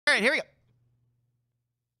All right, here we go.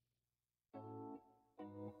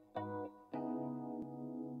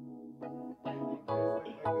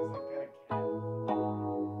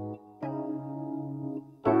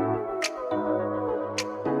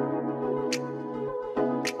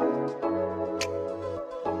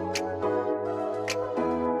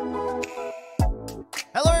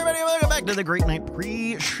 Hello, everybody. Welcome back to the Great Night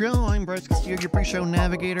Pre-Show. I'm Bryce, your pre-show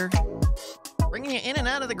navigator, bringing you in and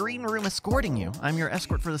out of the green room, escorting you. I'm your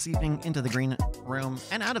escort for this evening into the green room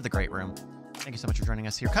and out of the great room. Thank you so much for joining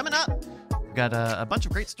us here. Coming up, we've got a bunch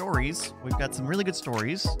of great stories. We've got some really good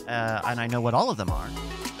stories, and I know what all of them are.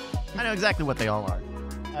 I know exactly what they all are.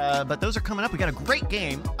 But those are coming up. We got a great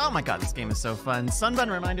game. Oh my god, this game is so fun. Sunbun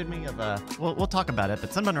reminded me of a... We'll talk about it,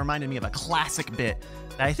 but Sunbun reminded me of a classic bit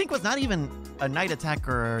that I think was not even a Night Attack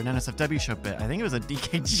or an NSFW show bit. I think it was a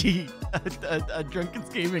DKG, a Drunken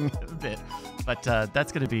Gaming bit. But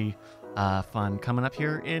that's going to be fun coming up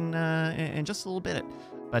here in just a little bit.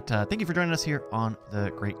 But thank you for joining us here on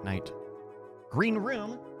the Great Night Green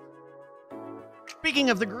Room. Speaking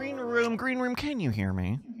of the Green Room, can you hear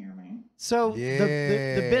me? So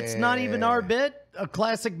the bit's not even our bit, a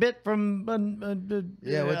classic bit from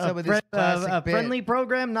what's up with this classic bit? Friendly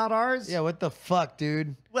program, not ours. Yeah, what the fuck,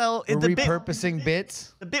 dude? Well, We're the repurposing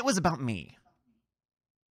bits. The bit was about me.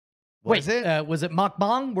 Was it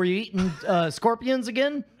mukbang? Were you eating scorpions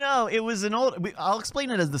again? No, it was an old. I'll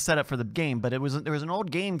explain it as the setup for the game, but there was an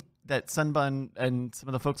old game that Sunbun and some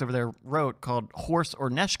of the folks over there wrote called Horse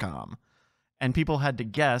or Neshcom, and people had to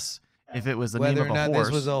guess if it was the name of a horse, whether or not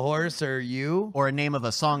this was a horse or you, or a name of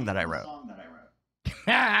a song that I wrote.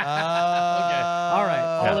 Okay, all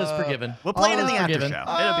right, all is forgiven. We'll play it in the after show.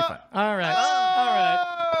 It'll be fun. All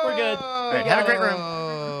right, we're good. All right, have a great room.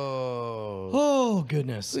 Oh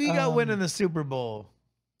goodness, Who you got winning the Super Bowl?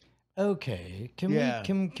 Okay, can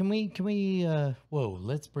we whoa,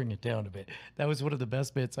 let's bring it down a bit. That was one of the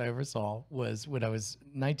best bits I ever saw, was when I was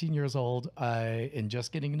 19 years old, and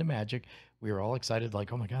just getting into Magic. We were all excited,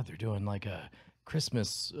 like, oh my God, they're doing like a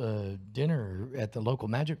Christmas dinner at the local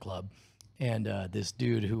Magic Club. And this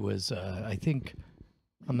dude who was, I think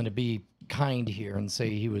I'm going to be kind here and say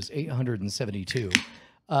he was 872.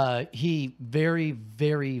 He very,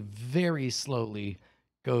 very, very slowly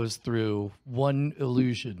goes through one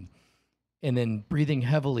illusion. And then breathing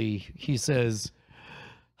heavily, he says,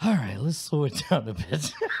 all right, let's slow it down a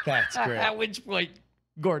bit. That's great. At which point,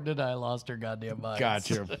 Gordon and I lost our goddamn minds.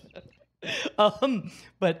 Gotcha.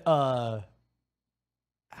 But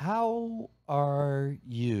how are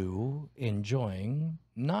you enjoying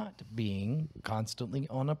not being constantly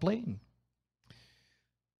on a plane?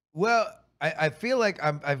 Well, I feel like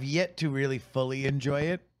I've yet to really fully enjoy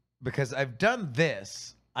it, because I've done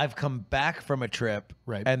this. I've come back from a trip,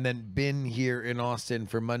 right, and then been here in Austin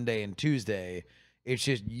for Monday and Tuesday. It's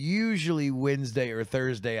just usually Wednesday or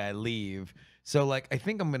Thursday I leave. So, like, I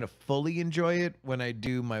think I'm going to fully enjoy it when I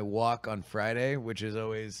do my walk on Friday, which is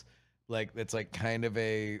always, like, it's like kind of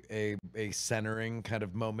a centering kind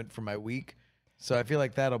of moment for my week. So I feel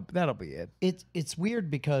like that'll be it. It's weird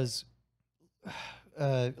because,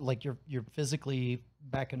 like, you're physically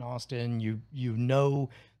back in Austin. You know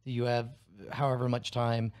that you have however much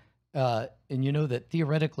time, and you know that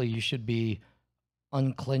theoretically you should be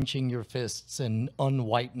unclenching your fists and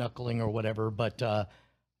unwhite knuckling or whatever, but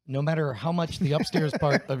no matter how much the upstairs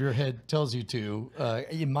part of your head tells you to,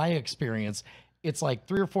 in my experience, it's like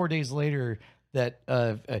 3 or 4 days later that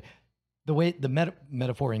the way the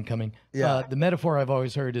metaphor incoming, the metaphor I've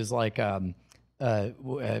always heard is like after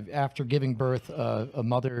giving birth, a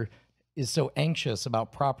mother is so anxious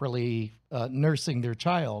about properly nursing their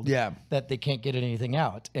child that they can't get anything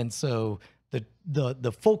out, and so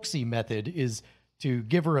the folksy method is to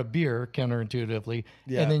give her a beer counterintuitively,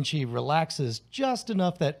 and then she relaxes just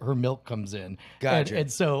enough that her milk comes in. Gotcha.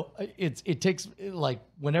 And so it takes, like,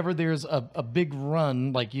 whenever there's a big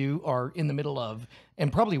run like you are in the middle of,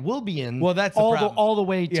 and probably will be in. Well, that's all the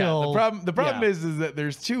way till the problem is that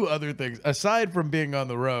there's two other things aside from being on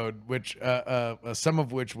the road, which some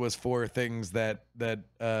of which was for things that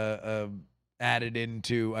added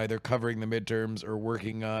into either covering the midterms or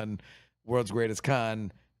working on World's Greatest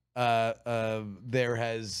Con. There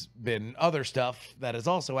has been other stuff that has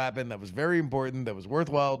also happened that was very important, that was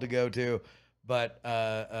worthwhile to go to. But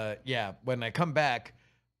yeah, when I come back,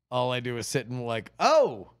 all I do is sit and like,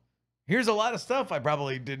 oh, here's a lot of stuff I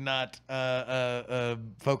probably did not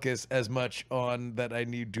focus as much on that I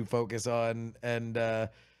need to focus on. And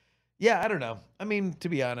yeah, I don't know. I mean, to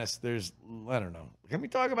be honest, I don't know. Can we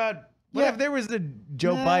talk about What if there was a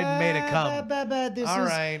Joe Biden made it come?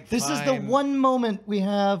 This is the one moment we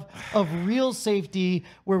have of real safety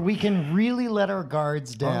where we can really let our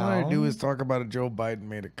guards down. All I do is talk about a Joe Biden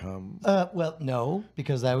made it come. Well, no,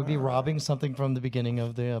 because that would be robbing something from the beginning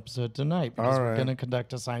of the episode tonight. Because we're going to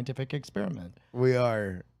conduct a scientific experiment. We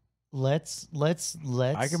are. Let's.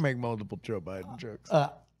 I can make multiple Joe Biden jokes.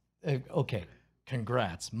 Okay.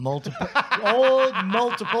 Congrats. Multiple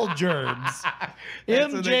germs.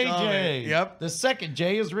 MJJ. Yep. The second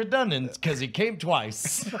J is redundant because he came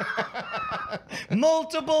twice.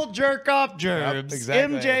 Multiple jerk off germs. Yep,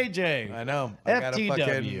 exactly. MJJ. I know.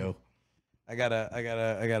 FTW. I got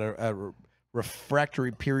a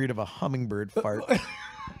refractory period of a hummingbird fart.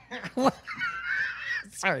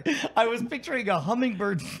 Sorry, I was picturing a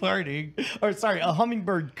hummingbird farting, a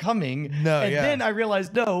hummingbird coming. No, and then I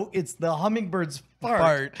realized, no, it's the hummingbbird's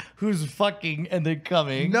fart who's fucking and then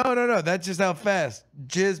coming. No. That's just how fast.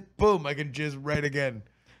 Jizz, boom, I can jizz right again.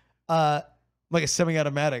 Like a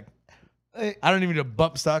semi-automatic. I don't even need a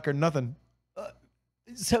bump stock or nothing.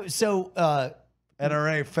 NRA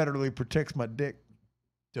federally protects my dick.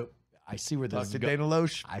 I see where this is going. Dana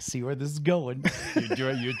Loesch. I see where this is going.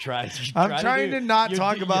 You're trying. I'm trying to not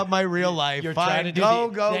talk about my real life. You're Fine, trying to do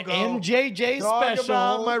go. MJJ talk special.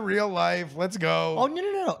 About my real life. Let's go. Oh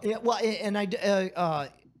no. Yeah, well,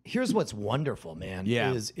 and here's what's wonderful, man.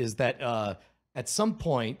 Yeah. Is that at some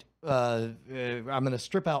point I'm going to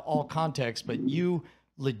strip out all context, but you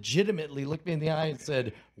legitimately looked me in the eye and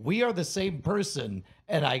said, "We are the same person,"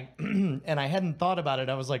 and I hadn't thought about it.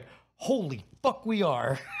 I was like, holy fuck, we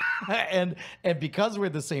are. and because we're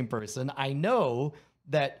the same person, I know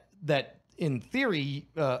that in theory,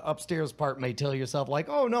 upstairs part may tell yourself like,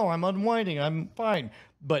 oh no, I'm unwinding, I'm fine.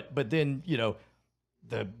 But then,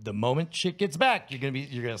 the moment shit gets back, you're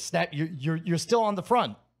gonna snap. You're still on the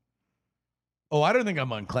front. Oh, I don't think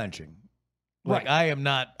I'm unclenching. Like, right.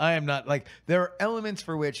 I am not like, there are elements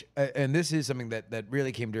for which, and this is something that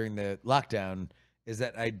really came during the lockdown, is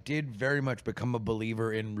that I did very much become a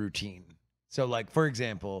believer in routine. So, like, for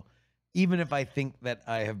example, even if I think that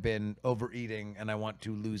I have been overeating and I want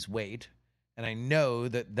to lose weight, and I know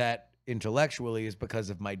that intellectually is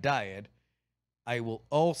because of my diet, I will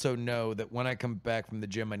also know that when I come back from the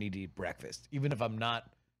gym, I need to eat breakfast. Even if I'm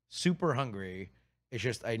not super hungry, it's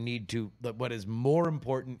just I need to, what is more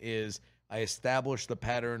important is I establish the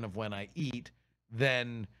pattern of when I eat,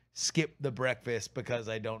 then skip the breakfast because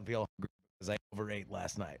I don't feel hungry because I overate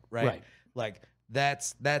last night, right? Like,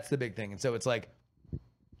 that's the big thing. And so it's like,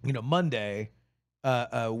 Monday,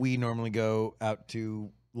 we normally go out to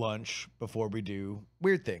lunch before we do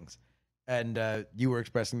weird things. And you were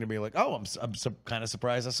expressing to me like, oh, I'm kind of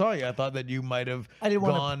surprised I saw you. I thought that you might have I didn't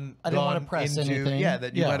want to press anything. Yeah,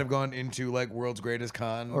 that you might have gone into like World's Greatest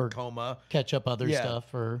Con or coma, catch up other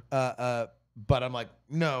stuff, or. But I'm like,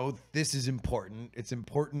 no, this is important. It's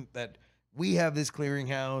important that we have this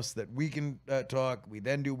clearinghouse, that we can talk. We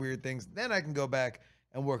then do weird things. Then I can go back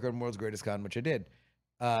and work on World's Greatest Con, which I did.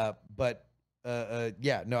 I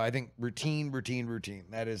think routine.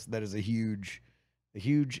 That is a huge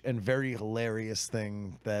and very hilarious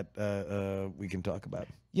thing that we can talk about.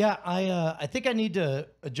 Yeah, I think I need to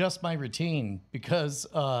adjust my routine because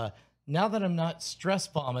now that I'm not stress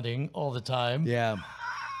vomiting all the time,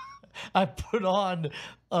 I put on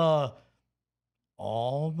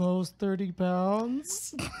almost 30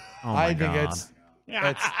 pounds. Oh my I think God.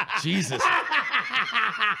 that's Jesus.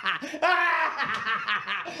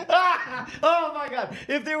 Oh my God.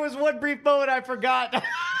 If there was one brief moment I forgot.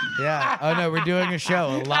 Yeah. Oh no, we're doing a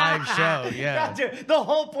show, a live show. Yeah. The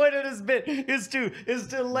whole point of this bit is to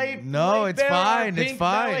lay. No, lay it's bare fine. our It's pink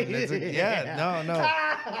fine. belly.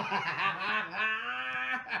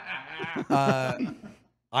 No.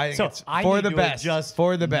 I think it's for the best. Just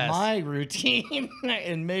for the best. My routine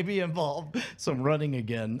and maybe involve some running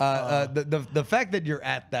again. The fact that you're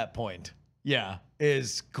at that point,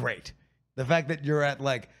 is great. The fact that you're at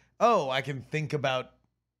like, oh, I can think about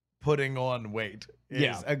putting on weight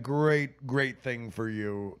is a great thing for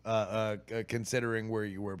you, considering where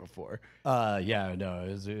you were before. It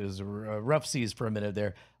was a rough seas for a minute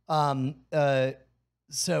there. When,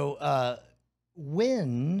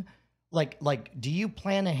 do you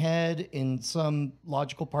plan ahead in some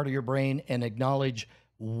logical part of your brain and acknowledge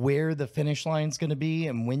where the finish line's going to be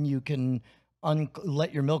and when you can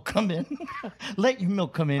let your milk come in? Let your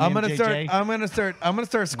milk come in. I'm MJJ. gonna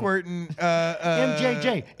start squirting.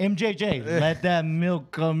 MJJ, let that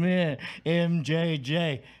milk come in.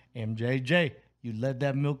 MJJ, you let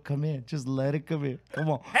that milk come in. Just let it come in. Come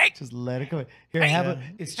on, just let it come in. Here, have it.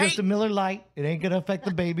 It's just a Miller Lite. It ain't gonna affect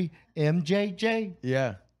the baby. MJJ.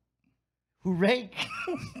 Yeah. hooray.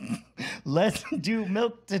 Let's do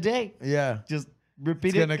milk today. Yeah. Just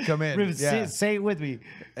repeat it. It's gonna come in. Say it with me.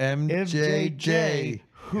 MJJ,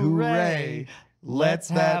 hooray. Let's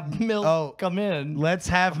have milk come in. Let's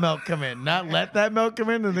have milk come in. Not let that milk come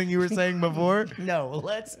in, the thing you were saying before. No,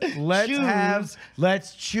 let's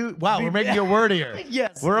choose. Wow, we're making it wordier.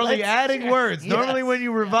 Yes. We're only adding words. Yes. Normally when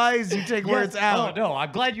you revise, you take words out. Oh, no,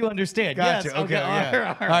 I'm glad you understand. Gotcha. Yes. Okay.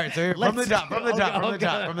 Yeah. All right. So here, from the top.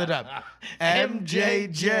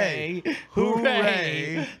 MJJ,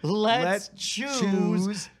 hooray. Let's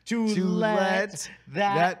choose to let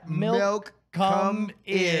that milk come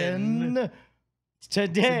in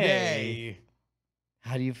today.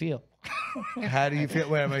 How do you feel? How do you feel?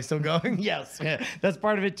 Wait, am I still going? Yes, that's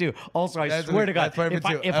part of it too. Also, I swear to God, that's part of it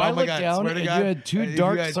too. if I look down and you had two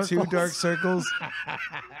dark circles,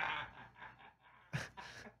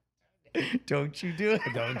 don't you do it?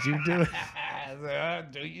 Don't you do it?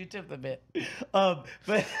 Do you tip the bit?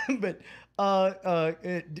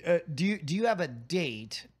 Do you have a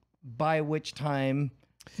date by which time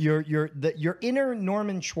your inner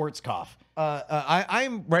Norman Schwarzkopf?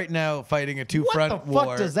 I'm right now fighting a two-front war. What the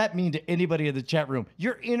fuck does that mean to anybody in the chat room?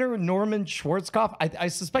 Your inner Norman Schwarzkopf? I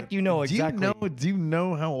suspect you know exactly. Do you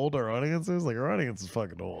know how old our audience is? Like, our audience is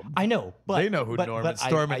fucking old. I know, but they know who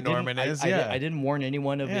Norman is. I didn't warn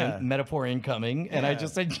anyone of metaphor incoming, and I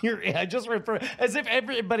just said I just refer as if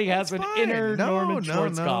everybody has an inner Norman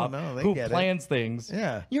Schwarzkopf who plans things.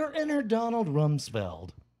 Yeah, your inner Donald Rumsfeld.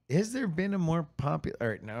 Has there been a more popular? All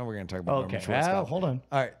right, now we're gonna talk about Norman Schwarzkopf. Hold on.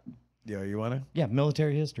 All right. Yeah, you want to? Yeah,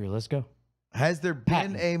 military history. Let's go. Has there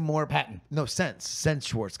been a more Patton? No, since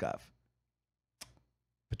Schwarzkopf.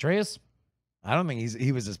 Petraeus? I don't think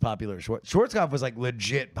he was as popular. Schwarzkopf was like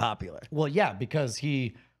legit popular. Well, yeah, because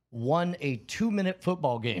he won a 2-minute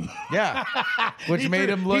football game. Yeah, which made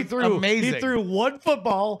him look amazing. He threw one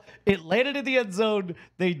football. It landed in the end zone.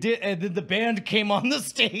 They did, and then the band came on the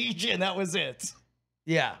stage, and that was it.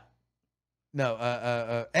 Yeah.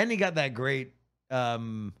 No. And he got that great.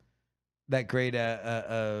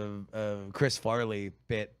 Chris Farley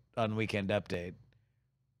bit on Weekend Update.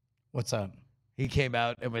 What's up? He came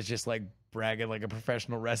out and was just like bragging like a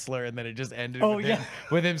professional wrestler, and then it just ended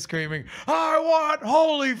with him screaming, "I want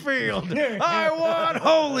Holyfield! I want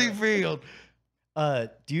Holyfield!"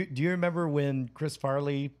 Do you remember when Chris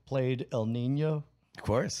Farley played El Nino? Of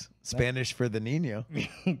course, Spanish for the Nino.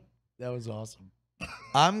 That was awesome.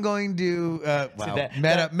 I'm going to wow.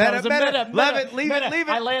 Meta. Leave it.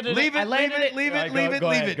 I landed it. Leave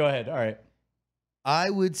it. Go ahead. All right.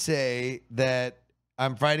 I would say that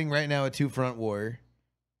I'm fighting right now a two-front war.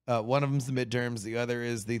 One of them's the midterms. The other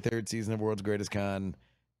is the third season of World's Greatest Con.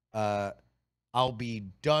 I'll be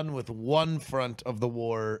done with one front of the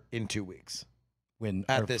war in 2 weeks. When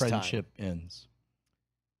our friendship ends.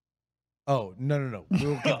 Oh, no.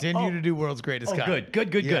 We'll continue to do World's Greatest Con. Good.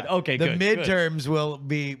 Okay, the midterms will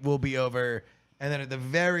be over, and then at the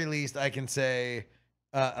very least, I can say,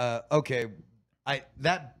 okay,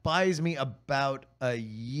 that buys me about a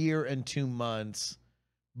year and 2 months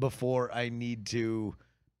before I need to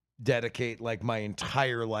dedicate like my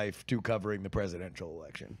entire life to covering the presidential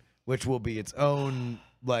election, which will be its own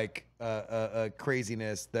like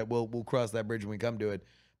craziness that we'll cross that bridge when we come to it.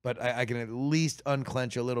 But I can at least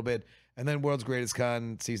unclench a little bit. And then World's Greatest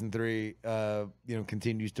Con season 3,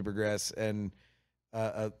 continues to progress, and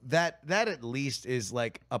that at least is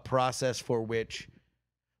like a process for which,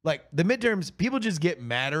 like the midterms, people just get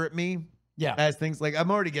madder at me. Yeah, as things like I'm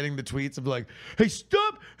already getting the tweets of like, "Hey,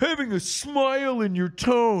 stop having a smile in your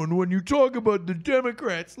tone when you talk about the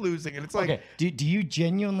Democrats losing," and it's like, okay, do you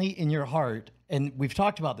genuinely in your heart? And we've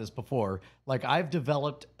talked about this before. Like I've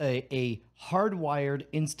developed a hardwired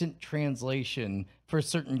instant translation for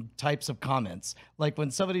certain types of comments. Like when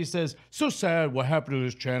somebody says, "So sad what happened to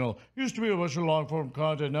this channel. Used to be a bunch of long form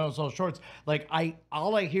content, now it's all shorts." Like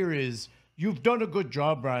all I hear is, "You've done a good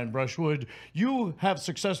job, Brian Brushwood. You have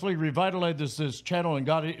successfully revitalized this channel and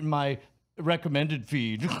got it in my recommended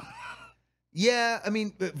feed." Yeah, I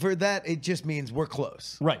mean, for that, it just means we're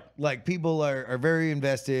close. Right. Like, people are very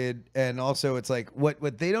invested, and also it's like,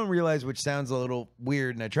 what they don't realize, which sounds a little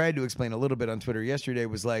weird, and I tried to explain a little bit on Twitter yesterday,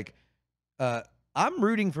 was like, I'm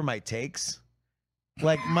rooting for my takes.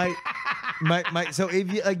 Like, my so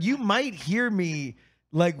if you, like, you might hear me,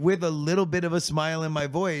 like, with a little bit of a smile in my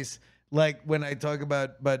voice, like, when I talk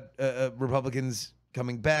about Republicans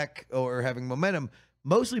coming back or having momentum,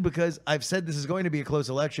 mostly because I've said this is going to be a close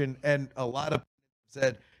election, and a lot of people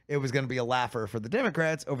said it was going to be a laugher for the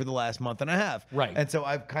Democrats over the last month and a half. Right. And so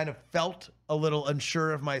I've kind of felt a little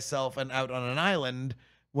unsure of myself and out on an island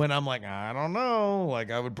when I'm like, I don't know. Like,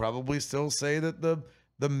 I would probably still say that the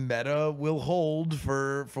the meta will hold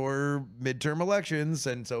for midterm elections,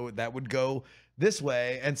 and so that would go this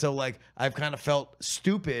way. And so like I've kind of felt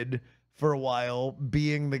stupid for a while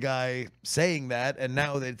being the guy saying that, and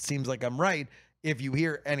now that it seems like I'm right, if you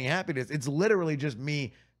hear any happiness, it's literally just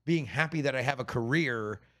me being happy that I have a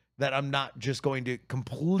career, that I'm not just going to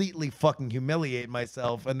completely fucking humiliate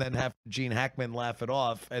myself and then have Gene Hackman laugh it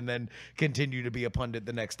off and then continue to be a pundit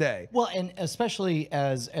the next day. Well, and especially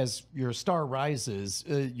as your star rises,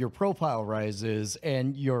 your profile rises,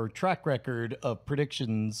 and your track record of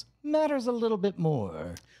predictions matters a little bit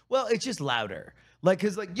more. Well, it's just louder. Like,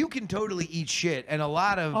 because like you can totally eat shit, and a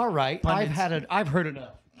lot of all right, pundits, I've heard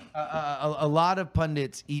enough. A lot of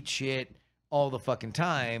pundits eat shit all the fucking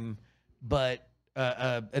time, but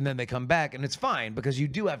and then they come back, and it's fine because you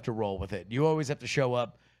do have to roll with it. You always have to show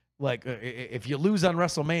up. Like if you lose on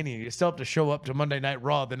WrestleMania, you still have to show up to Monday Night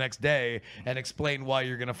Raw the next day and explain why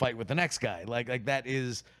you're gonna fight with the next guy. Like that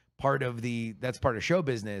is part of show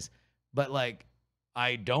business. But like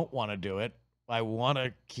I don't want to do it. I want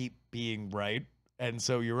to keep being right, and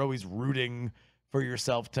so you're always rooting for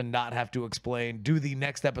yourself to not have to explain. Do the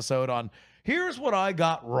next episode on here's what I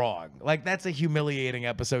got wrong. Like that's a humiliating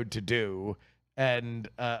episode to do. And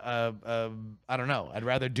I don't know. I'd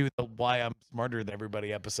rather do the why I'm smarter than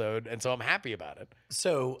everybody episode, and so I'm happy about it.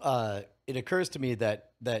 So it occurs to me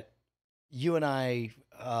that you and I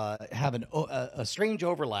have a strange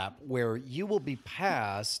overlap where you will be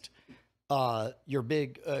past your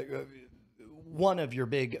big one of your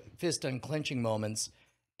big fist unclenching moments,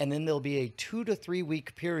 and then there'll be a 2 to 3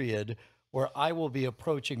 week period where I will be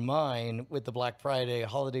approaching mine with the Black Friday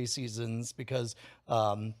holiday seasons because,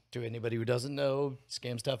 to anybody who doesn't know,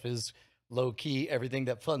 Scam Stuff is low-key everything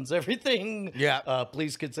that funds everything. Yeah.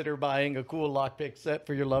 Please consider buying a cool lockpick set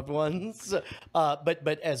for your loved ones.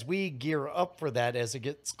 But as we gear up for that, as it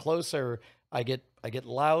gets closer, I get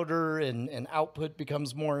louder and output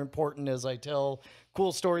becomes more important as I tell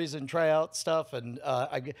cool stories and try out stuff, and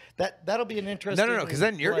that'll be an interesting. No, because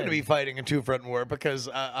then you're going to be fighting a two-front war because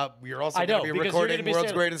you're also going to be recording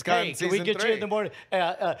World's Greatest Con season 3. Can we get you in the morning?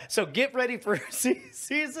 So get ready for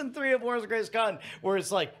season 3 of World's Greatest Con, where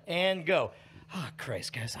it's like and go. Oh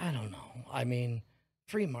Christ, guys, I don't know. I mean,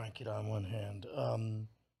 free market on one hand.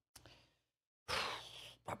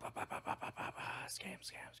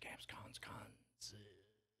 Scams, cons.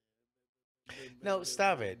 No,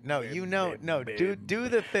 stop it. No, no. Do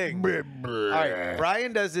the thing. All right,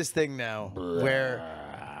 Brian does this thing now where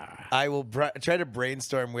I will try to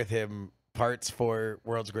brainstorm with him parts for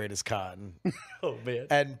World's Greatest Con. Oh man!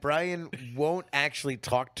 And Brian won't actually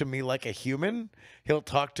talk to me like a human. He'll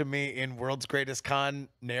talk to me in World's Greatest Con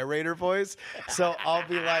narrator voice. So I'll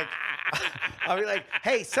be like,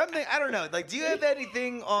 hey, something, I don't know. Like, do you have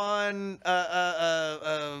anything on,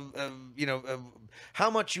 how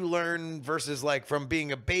much you learn versus like from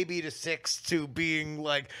being a baby to 6 to being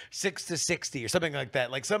like 6 to 60 or something like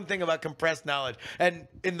that. Like something about compressed knowledge. And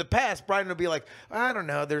in the past, Brian would be like, I don't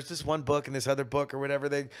know, there's this one book and this other book or whatever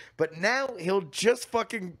they, but now he'll just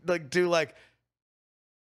fucking like do like,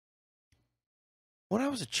 when I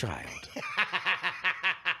was a child,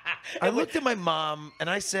 I looked at my mom and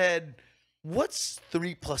I said, what's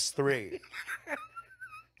 3 plus 3?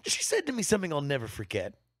 She said to me something I'll never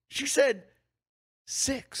forget. She said,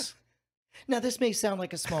 6. Now, this may sound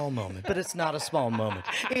like a small moment, but it's not a small moment.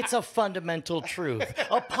 It's a fundamental truth.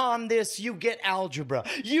 Upon this, you get algebra.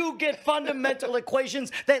 You get fundamental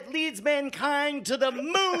equations that leads mankind to the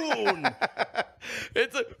moon.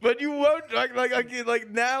 But you won't like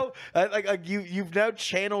now. You've now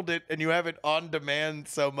channeled it and you have it on demand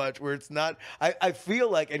so much where it's not. I feel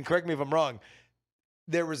like, and correct me if I'm wrong,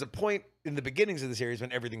 there was a point in the beginnings of the series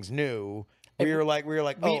when everything's new. We were like,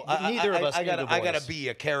 oh, neither of us. I gotta be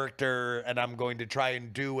a character, and I'm going to try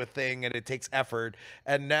and do a thing, and it takes effort.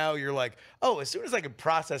 And now you're like, oh, as soon as I can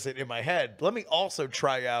process it in my head, let me also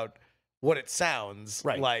try out what it sounds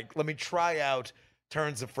like. Let me try out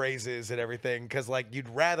turns of phrases and everything, because like you'd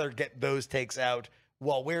rather get those takes out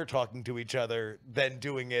while we're talking to each other than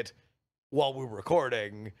doing it while we're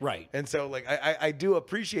recording. Right. And so like I do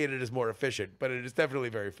appreciate it as more efficient, but it is definitely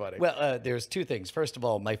very funny. Well, there's two things. First of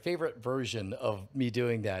all, my favorite version of me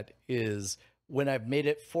doing that is when I've made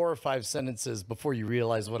it 4 or 5 sentences before you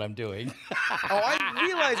realize what I'm doing. Oh, I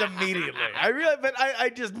realize immediately. But I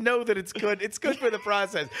just know that it's good. It's good for the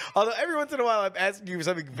process. Although every once in a while I'm asking you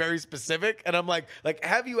something very specific, and I'm like,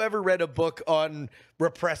 have you ever read a book on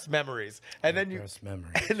repressed memories? And then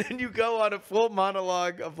you go on a full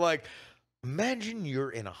monologue of like, imagine you're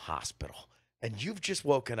in a hospital and you've just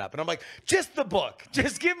woken up, and I'm like, just the book.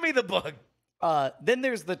 Just give me the book. Then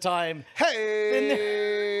there's the time.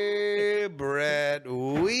 Hey. Brett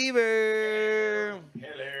Weaver.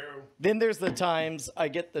 Hello. Then there's the times I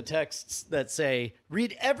get the texts that say,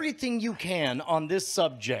 read everything you can on this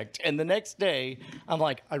subject. And the next day, I'm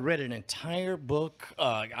like, I read an entire book.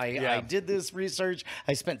 I did this research.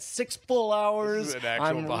 I spent 6 full hours. This is an actual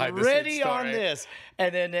I'm behind-the-scenes ready on story. this.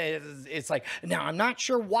 And then it's like, now I'm not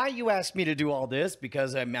sure why you asked me to do all this,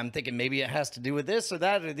 because I'm thinking maybe it has to do with this or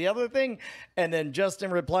that or the other thing. And then Justin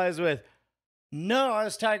replies with, no, I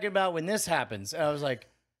was talking about when this happens. And I was like,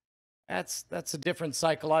 that's a different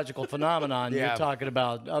psychological phenomenon. Yeah. You're talking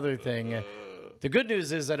about other thing. The good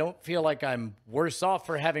news is I don't feel like I'm worse off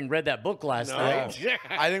for having read that book last night.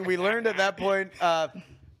 I think we learned at that point,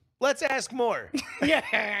 let's ask more. Yeah.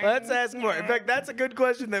 Let's ask more. In fact, that's a good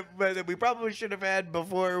question that we probably should have had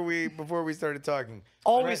before we started talking.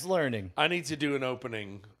 Always learning. I need to do an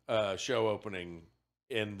opening, show opening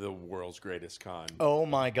in the world's greatest con. Oh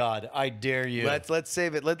my God! I dare you. Let's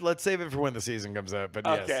save it. Let's save it for when the season comes out. But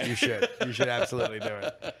yes, Okay. you should. You should absolutely do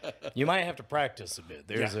it. You might have to practice a bit.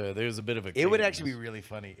 There's a bit of a. It would actually be really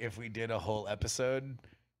funny if we did a whole episode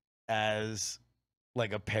as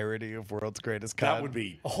like a parody of World's Greatest Con. That would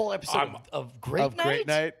be a whole episode of Great Night. Great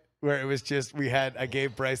Night, where it was just I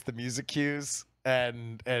gave Bryce the music cues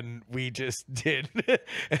and we just did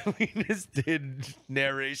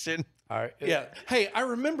narration. All right. Yeah. Hey, I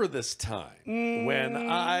remember this time when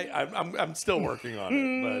I'm still working on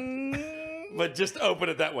it, but just open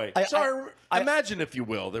it that way. Imagine, if you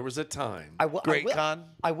will, there was a time. Con.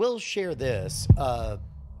 I will share this.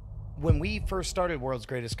 When we first started World's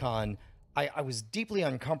Greatest Con, I was deeply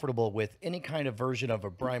uncomfortable with any kind of version of a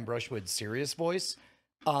Brian Brushwood serious voice.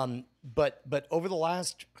 But over the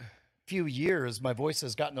last few years, my voice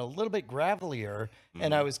has gotten a little bit gravelier,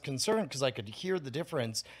 and I was concerned because I could hear the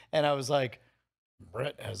difference, and I was like,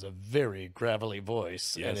 Brett has a very gravelly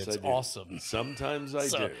voice, and Yes, it's I do. awesome. Sometimes I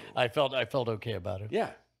So do. I felt okay about it. Yeah.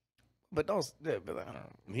 But also, I don't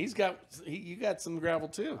know. You got some gravel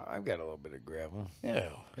too. I've got a little bit of gravel. Yeah.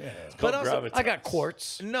 But also, I got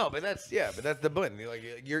quartz, No, but that's the point.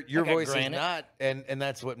 Like your got voice granite. is not, and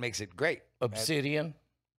that's what makes it great. obsidian,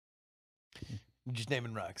 You're just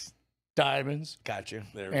naming rocks. diamonds, Gotcha.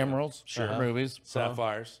 There we go. emeralds, rubies,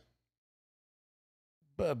 Sapphires.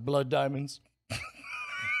 blood diamonds,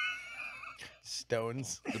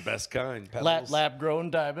 Stones, The best kind. lab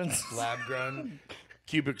grown diamonds. lab grown.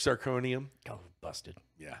 Cubic zirconium. Oh, busted.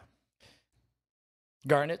 Yeah.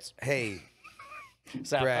 Garnets, Hey,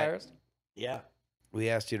 sapphires. Yeah. we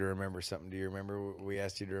asked you to remember something. Do you remember what we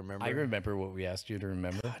asked you to remember? I remember what we asked you to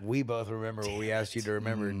remember. We both remember what we asked you to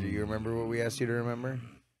remember. Do you remember what we asked you to remember?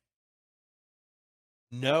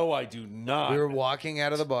 No, I do not. We were walking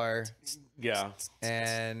out of the bar Yeah.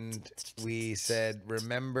 and we said,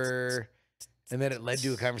 remember, and then it led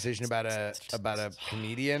to a conversation about a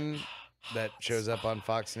comedian that shows up on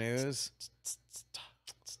Fox News.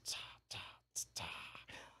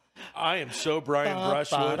 I am so Brian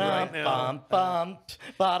Brushwood right now.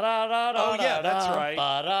 Oh yeah, that's right.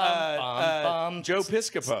 Joe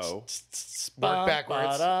Piscopo. Work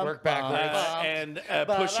backwards. Work backwards. And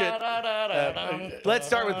Push It. Let's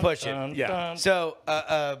start with Push It. Yeah. So,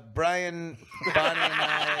 Brian, Bonnie, and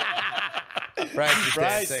I. Bryce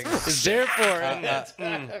dancing. is there for it.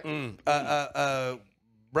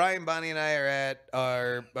 Brian, Bonnie, and I are at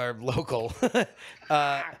our local,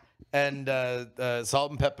 and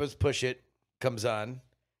Salt and Pepper's "Push It" comes on,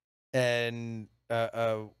 and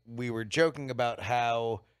we were joking about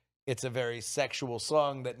how it's a very sexual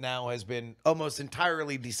song that now has been almost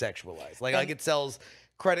entirely desexualized. Like it sells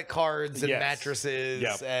credit cards and Yes. mattresses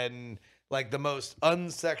Yep. and like the most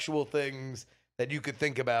unsexual things that you could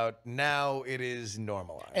think about. Now it is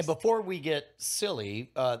normalized. And before we get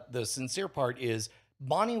silly, the sincere part is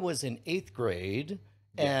Bonnie was in 8th grade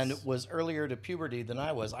and was earlier to puberty than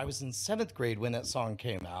I was. I was in 7th grade when that song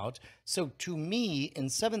came out. So to me, in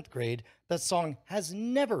 7th grade, that song has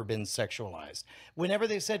never been sexualized. Whenever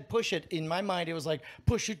they said push it, in my mind, it was like,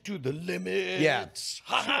 push it to the limit. Yeah.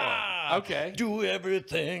 Ha ha. Okay. Do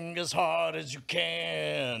everything as hard as you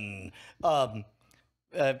can.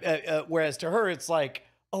 Whereas to her, it's like,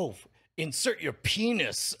 oh, insert your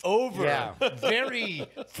penis over very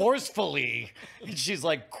forcefully. And she's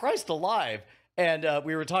like, Christ alive. And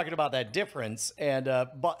we were talking about that difference. And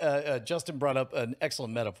Justin brought up an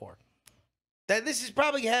excellent metaphor. that this has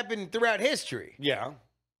probably happened throughout history. Yeah.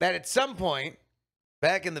 That at some point,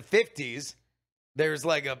 back in the 50s, there's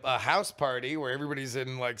like a house party where everybody's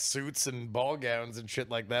in like suits and ball gowns and shit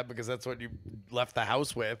like that because that's what you left the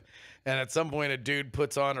house with. And at some point, a dude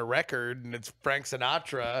puts on a record and it's Frank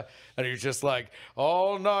Sinatra, and he's just like,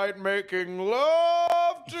 all night making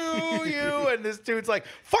love to you. And this dude's like,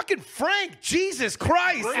 fucking Frank, Jesus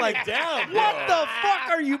Christ. Bring like, it down, what bro. the fuck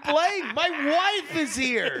are you playing? My wife is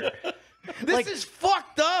here. This Like, is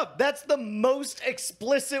fucked up. That's the most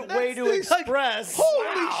explicit way to That's like, express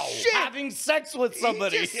holy shit. having sex with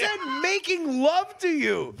somebody. He just said making love to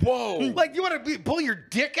you. Whoa. Like, you want to pull your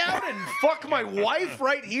dick out and fuck my wife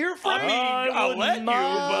right here, Frank? I mean, I'll let you, but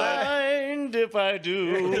mind if I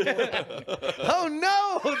do. Oh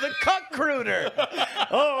no, the cuck crooner.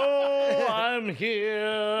 Oh, I'm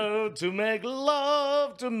here to make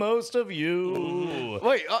love to most of you.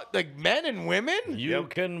 Wait, like men and women? You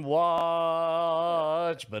can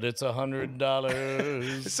watch, but it's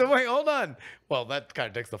 $100. So wait, hold on. Well, that kind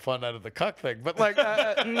of takes the fun out of the cuck thing, but like,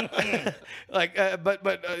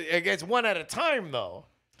 but I guess one at a time though.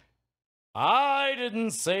 I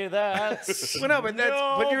didn't say that. Well, no,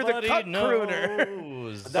 but you're the cuck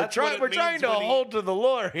crooner. That's what it We're means trying to when he- hold to the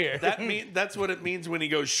lore here. That's what it means when he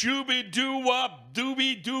goes shooby doo wop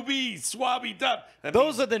doobie doobie swabby dub.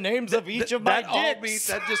 Those are the names of each of my dicks.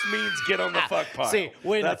 That just means get on the fuck pile. See,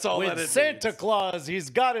 when that's all that it Santa means. Claus, he's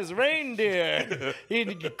got his reindeer. He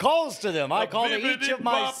calls to them. I call to each of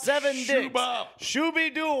my bibbidi-bop, 7 dicks. shoo-bop.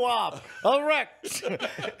 Shooby doo wop. Erect.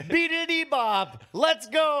 Beedity bop. Let's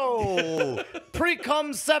go.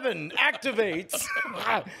 Pre-cum 7 activates.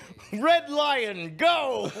 Red Lion,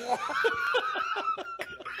 go.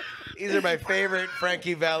 These are my favorite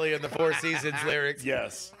Frankie Valli and the Four Seasons lyrics.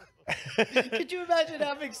 Yes. Could you imagine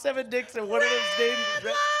having 7 dicks and one of those names?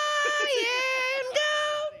 Red Lion,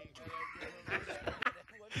 go.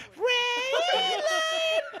 Red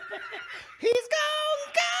Lion, he's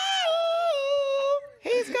gonna go.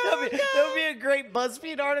 He's gonna go. That would be a great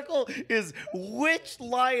BuzzFeed article. Is which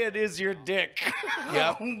lion is your dick?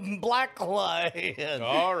 Yep. Black lion.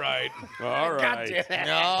 All right. All God right. damn it.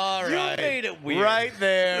 All You right. made it weird. Right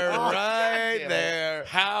there. Oh, right God damn it. there.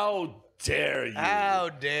 How dare you? How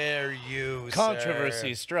dare you,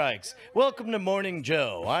 Controversy sir? strikes. Welcome to Morning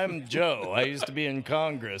Joe. I'm Joe. I used to be in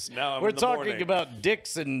Congress. Now I'm We're in the talking morning. about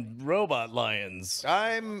dicks and robot lions.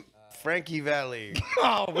 I'm Frankie Valli.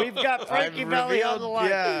 Oh, we've got Frankie I've Valli on revealed- the line.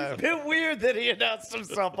 yeah. It's a bit weird that he announced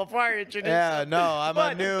himself before I introduced Yeah, him. no, I'm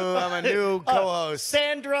a new co-host.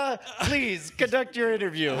 Sandra, please conduct your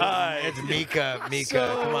interview. Hi. It's Mika. Mika,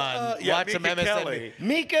 So, come on. yeah, Watch some Mika MSNBC. Kelly.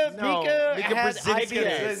 Mika Mika had Brzezinski.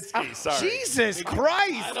 IBS. Brzezinski, sorry. Jesus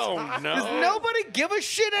Christ! I don't know. Does nobody give a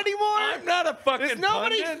shit anymore? I'm not a fucking Does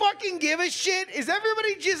nobody pundit. fucking give a shit? Is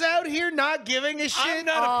everybody just out here not giving a shit? I'm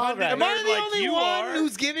not a All pundit. right. Am I nerd the like only you one are.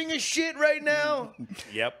 who's giving a shit right now?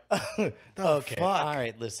 Yep. Okay. fuck? All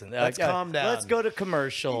right, listen. Let's calm down. Let's go to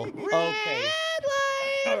commercial. Okay.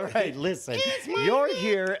 All right, listen. You're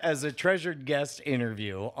here as a treasured guest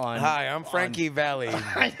interview on. Hi, I'm Frankie Valli.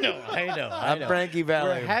 I know. I'm Frankie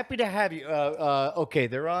Valli. We're happy to have you. Okay,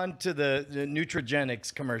 they're on to the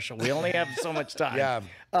Nutrigenics commercial. We only have so much time.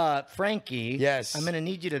 Yeah. Frankie. Yes. I'm going to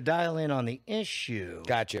need you to dial in on the issue.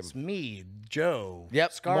 Gotcha. It's me, Joe.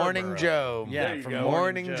 Yep, Scarborough. Morning Joe. Yeah, There you from go.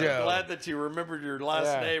 Morning Joe. Glad that you remembered your last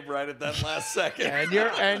Yeah. name right at that last second.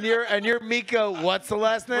 And you're Mika. What's the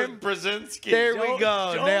last name? Brzezinski. There we go.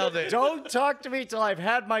 Nailed it. Don't talk to me till I've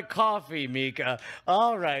had my coffee, Mika.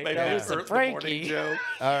 All right. Maybe Now, I listen, hurt the morning Frankie. joke.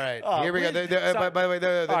 All right. Here we go. By the way,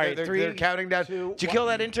 they're All right, they're counting down. 2, Did you kill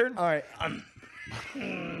that intern? All right.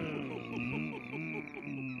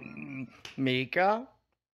 Mika.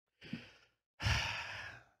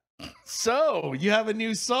 So, you have a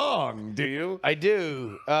new song, do you? I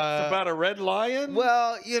do. It's about a red lion?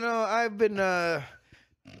 Well, I've been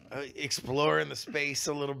exploring the space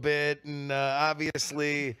a little bit, and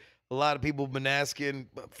obviously, a lot of people have been asking,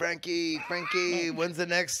 Frankie, when's your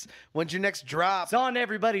next drop? It's on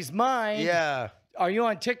everybody's mind. Yeah, Are you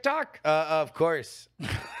on TikTok? of course.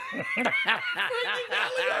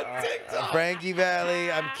 Frankie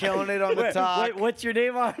Valli, I'm killing it on the top. Wait, what's your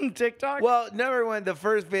name on TikTok? Well, number one, the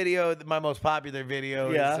first video, my most popular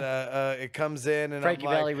video, Yeah. is it comes in and Frankie I'm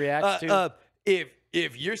like, Valli reacts to.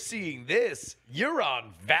 If you're seeing this, you're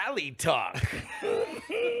on Valley Talk.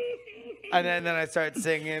 And then I start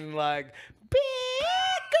singing like, big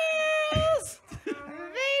girls, they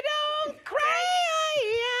don't cry.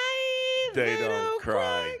 They don't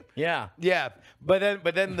cry. Yeah. Yeah, but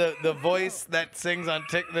then the voice that sings on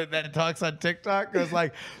that talks on TikTok goes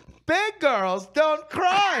like, "Big girls don't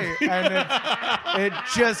cry," and it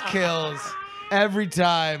just kills every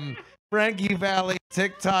time. Frankie Valli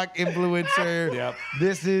TikTok influencer. Yep.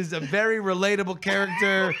 This is a very relatable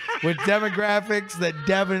character with demographics that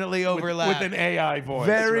definitely overlap. With an AI voice.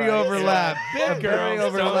 very right? overlap. Yeah. Big Very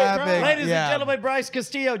girls. overlapping. Ladies yeah. and gentlemen, Bryce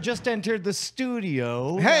Castillo just entered the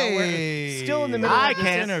studio. Hey. Now we're still in the middle I of this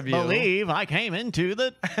can't interview. believe I came into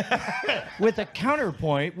the. With a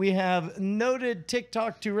counterpoint, we have noted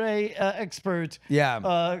TikTok touré expert,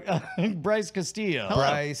 Bryce Castillo.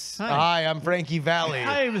 Bryce. Hi. Hi, I'm Frankie Valley.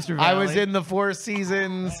 Hi, Mr. I was Valley. in the Four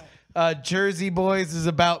Seasons. Jersey Boys is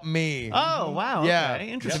about me. Oh wow! Yeah, okay. it's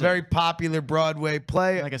a Interesting. very popular Broadway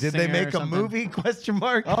play. Like a Did they singer make or a something? movie? Question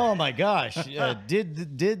mark. Oh my gosh!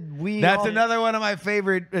 Did we? That's all- another one of my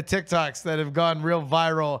favorite TikToks that have gone real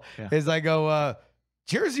viral. Yeah. Is I go,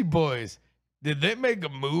 Jersey Boys. Did they make a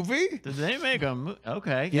movie? Did they make a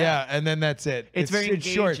okay? Yeah, and then that's it. It's very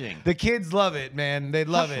short. engaging. The kids love it, man. They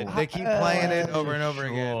love it. They keep playing it over and over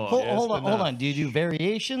again. Hold on. Do you do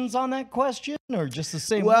variations on that question, or just the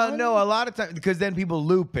same? Well, one? no, a lot of times because then people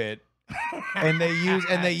loop it, and they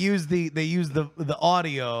use the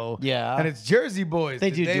audio. Yeah. and it's Jersey Boys. They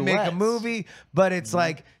Did do they make a duets. movie, but it's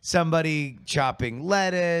like somebody chopping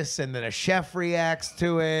lettuce, and then a chef reacts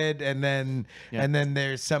to it, and then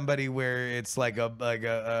there's somebody where it's like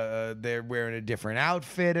a they're wearing a different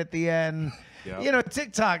outfit at the end. Yep. You know,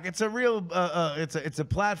 TikTok, it's a real it's a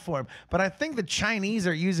platform, but I think the Chinese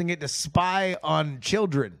are using it to spy on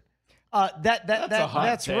children. a hot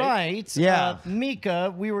That's take. right. Yeah.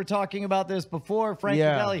 Mika, we were talking about this before. Frankie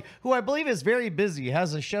Yeah. Valley, who I believe is very busy,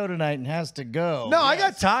 has a show tonight and has to go. No, I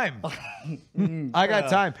got time. I got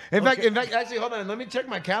time. In fact, actually, hold on. Let me check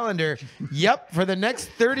my calendar. Yep, for the next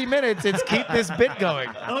 30 minutes, it's keep this bit going.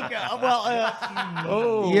 Okay.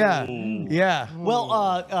 Well, Yeah, yeah.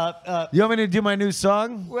 well, You want me to do my new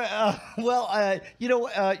song?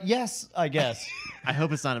 yes, I guess. I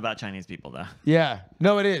hope it's not about Chinese people though. Yeah.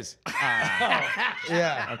 No, it is.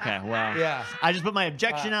 Yeah. Okay, well, Yeah. I just put my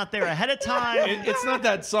objection out there ahead of time. It's not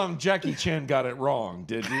that song Jackie Chan got it wrong,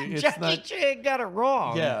 did you? It's Jackie not. Chan got it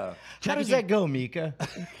wrong. Yeah. How does that go, Mika?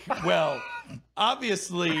 Well,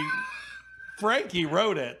 obviously, Frankie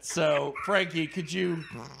wrote it. So, Frankie, could you?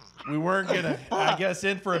 We weren't gonna. I guess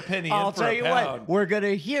in for a penny. I'll in for tell a you pound. what, we're going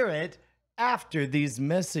to hear it after these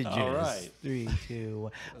messages. All right. 3, 2,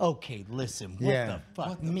 1. Okay, listen. What Yeah. the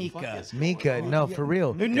fuck, Mika? Mika, no, for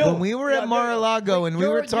real. No. When we were Yeah, at no, no. Mar-a-Lago and we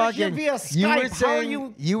You're were talking, via you were Skype. How are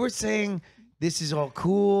saying you were saying this is all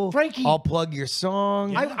cool. Frankie. I'll plug your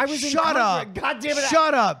song. I was in Shut up. Congress. God damn it.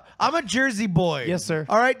 Shut up. I'm a Jersey boy. Yes, sir.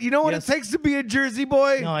 All right. You know what Yes. it takes to be a Jersey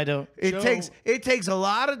boy? No, I don't. It takes a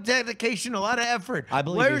lot of dedication, a lot of effort. I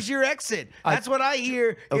believe Where's you. your exit? That's what I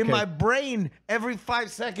hear in Okay. my brain every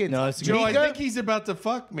 5 seconds. No, it's Joe, I Mika? think he's about to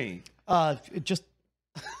fuck me. Just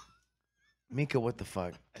Mika, what the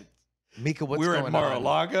fuck? Mika, what's we were going at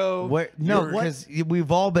Mar-a-Lago. on? What? No, You're- because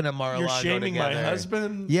we've all been at Mar-a-Lago You're shaming together. my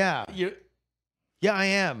husband. Yeah. You, Yeah, I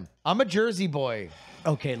am. I'm a Jersey boy.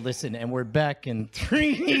 okay. Listen, and we're back in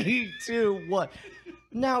 3, 2, 1.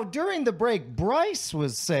 Now, during the break, Bryce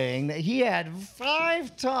was saying that he had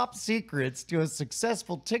 5 top secrets to a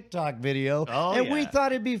successful TikTok video, Oh, and we yeah.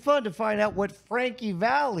 thought it'd be fun to find out what Frankie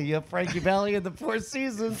Valley of Frankie Valley of the Four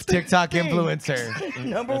Seasons TikTok thinks. Influencer.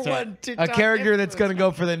 Number That's right. one, A TikTok character that's influencer. going to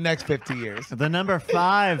go for the next 50 years. The number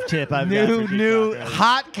 5 tip I've got for New TikTokers.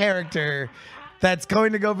 hot character that's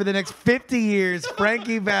going to go for the next 50 years.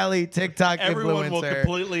 Frankie Valley TikTok everyone will influencer.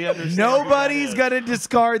 completely understand. Nobody's who that going to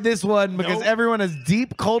discard this one because Nope. everyone has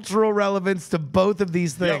deep cultural relevance to both of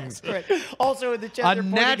these things. Right. Also in the chat, A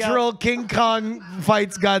they're pointing out- natural King Kong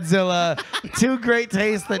fights Godzilla. Two great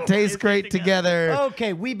tastes that taste great together.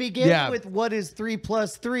 Okay, we began Yeah. with what is 3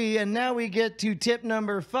 plus 3, and now we get to tip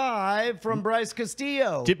number 5 from Bryce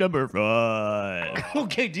Castillo. Tip number 5.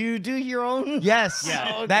 Okay, do you do your own? Yes,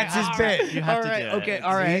 Yeah. that's his all bit. right, You have all to right, do it. okay,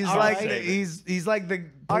 all right. He's all like right. he's like the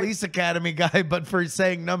police academy guy, but for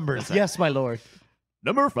saying numbers. Yes, my lord.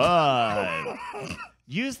 Number 5.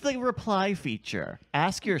 Use the reply feature.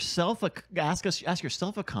 Ask yourself a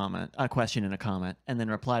question in a comment, and then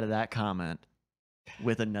reply to that comment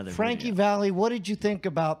with another. Frankie video. Valley, what did you think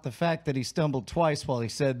about the fact that he stumbled twice while he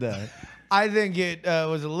said that? I think it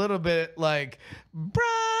was a little bit like Bryce.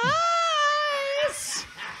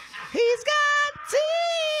 He's got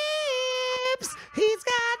tips. He's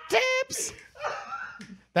got tips.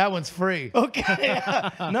 That one's free. Okay,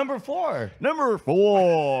 number 4. Number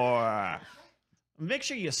 4. make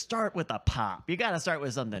sure you start with a pop. You got to start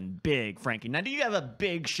with something big, Frankie. Now, do you have a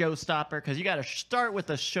big showstopper? Because you got to start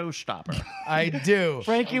with a showstopper. I do.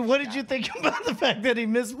 Frankie, what did you think about the fact that he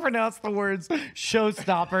mispronounced the words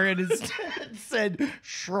showstopper and instead said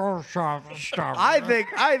showstopper? I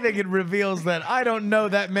think it reveals that I don't know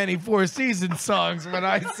that many Four Seasons songs when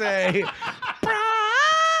I say, Bryce,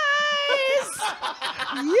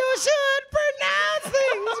 you should pronounce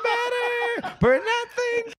things better. Pronounce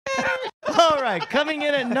things better. All right, coming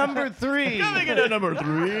in at number 3. Coming in at number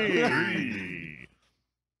 3.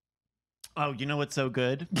 Oh, you know what's so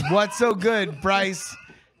good? What's so good, Bryce?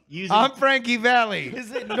 Using I'm Frankie Valli.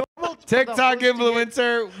 Is it normal? TikTok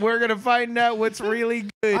influencer. We're going to find out what's really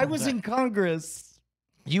good. I was in Congress.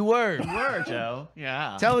 You were. Joe.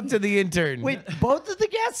 Yeah. Tell it to the intern. Wait, both of the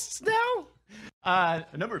guests now?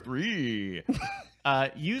 Number 3.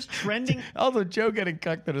 Use trending. Although Joe getting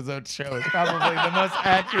cucked at his own show is probably the most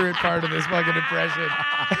accurate part of this fucking impression.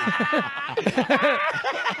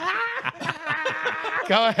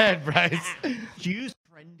 Go ahead, Bryce. Use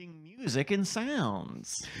trending music and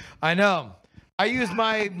sounds. I know. I use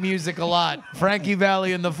my music a lot. Frankie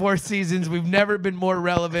Valli and the Four Seasons. We've never been more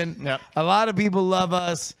relevant. Yep. A lot of people love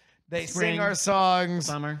us. They Spring, sing our songs.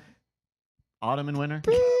 Summer, autumn, and winter.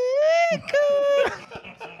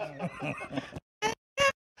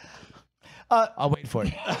 I'll wait for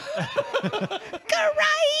it.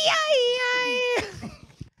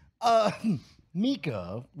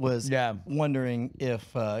 Mika was wondering if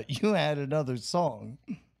you had another song.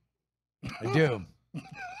 I do.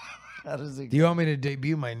 How does it Do you want me to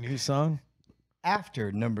debut my new song?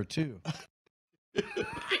 after number 2?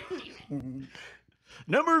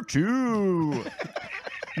 Number 2.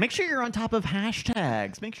 Make sure you're on top of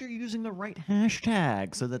hashtags. Make sure you're using the right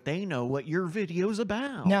hashtag so that they know what your video's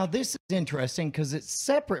about. Now, this is interesting because it's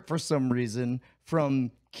separate for some reason from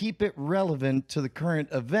keep it relevant to the current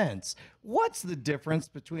events. What's the difference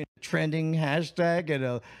between a trending hashtag and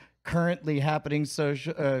a currently happening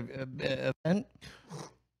social event?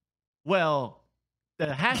 Well, the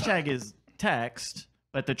hashtag is text,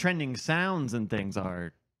 but the trending sounds and things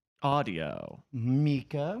are audio.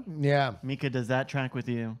 Mika? Yeah. Mika, does that track with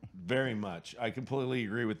you? Very much. I completely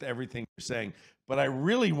agree with everything you're saying, but I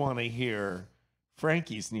really want to hear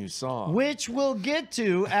Frankie's new song. Which we'll get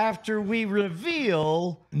to after we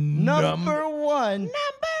reveal number 1.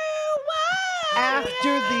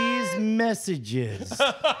 After these messages.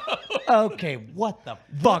 Okay, what the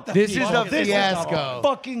fuck? This is a This fiasco.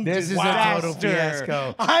 fucking This is a total disaster.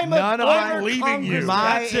 fiasco. None of I'm leaving you.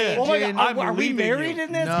 My That's it. Oh my God, agent- are we leaving married you.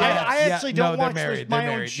 in this? No. I actually No, don't they're watch married. my They're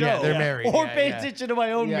own married. show. Yeah, they're married. Or Yeah, pay yeah. attention to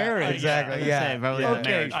my own Yeah, marriage. exactly. Yeah. Probably Okay. not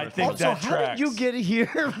married I for think So that how tracks. did you get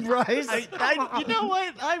here, Bryce? you know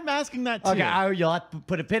what? I'm asking that too. Okay, you'll have to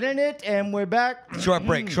put a pin in it, and we're back. Short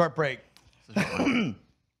break. Short break.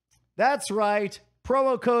 That's right.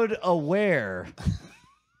 Promo code AWARE.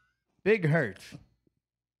 Big hurt.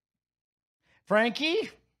 Frankie?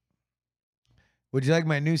 Would you like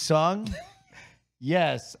my new song?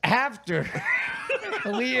 Yes. After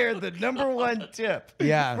we hear the number 1 tip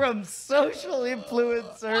Yeah. from social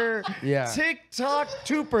influencer, Yeah. TikTok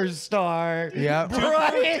superstar, Yeah.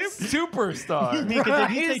 Bryce. Superstar. Mika, did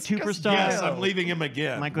he say Bryce superstar? Yes, Castillo. I'm leaving him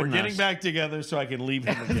again. My We're goodness. getting back together so I can leave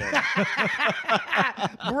him again.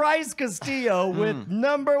 Bryce Castillo with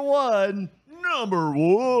number 1. Number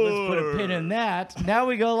 1. Let's put a pin in that. Now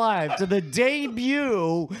we go live to the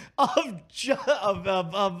debut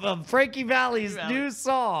of Frankie Valli's new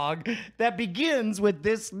song that begins with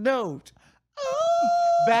this note.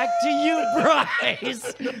 Back to you,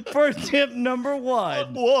 Bryce, for tip number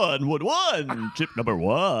 1. 1. Tip number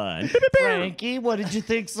 1. Frankie, what did you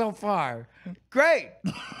think so far? Great.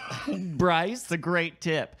 Bryce, It's a great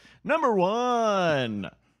tip. Number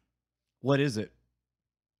 1. what is it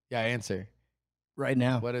Yeah, answer. right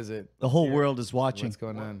now? What is it? The whole world is watching. What's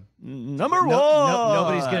going on? Number 1.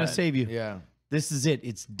 Nobody's going to save you. Yeah. This is it.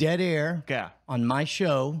 It's dead air Yeah. on my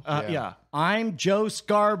show. Yeah. I'm Joe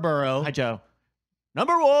Scarborough. Hi, Joe.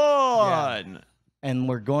 Number 1. And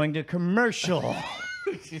we're going to commercial.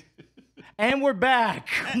 And we're back.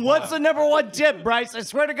 What's the number 1 tip, Bryce? I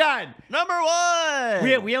swear to God. Number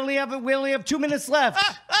 1. We only have 2 minutes left.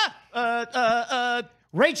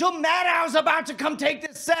 Rachel Maddow's about to come take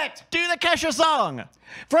this set. Do the Kesha song.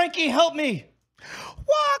 Frankie, help me.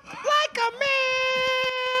 Walk like a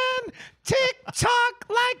man. Tick-tock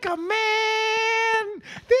like a man.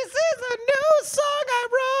 This is a new song I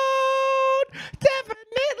wrote.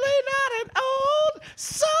 Definitely not an old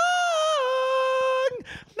song.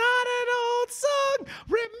 Not an old song.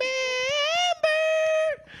 Remember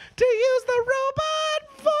to use the robot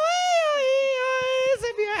voice.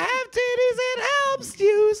 If you have titties, it helps.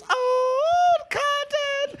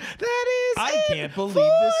 can't believe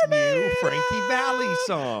this new Frankie Valli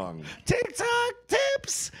song. TikTok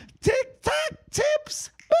tips. TikTok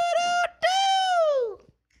tips.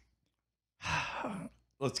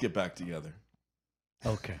 Let's get back together.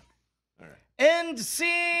 Okay. All right. End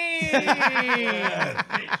scene.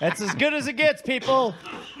 That's as good as it gets, people.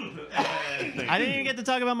 I didn't even get to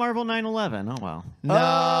talk about Marvel 9/11. Oh well. No.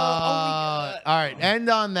 All right. End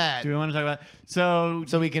on that. Do we want to talk about so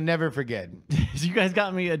we can never forget. you guys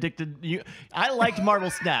got me addicted. I liked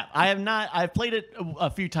Marvel Snap. I have not. I've played it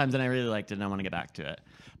a few times and I really liked it and I want to get back to it.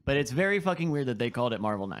 But it's very fucking weird that they called it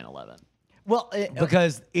Marvel 9/11. Well,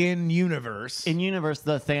 Because in universe, In universe,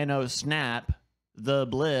 the Thanos snap, the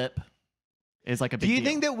blip, is like a big do you deal.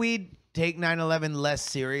 think that we'd take 9/11 less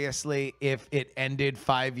seriously if it ended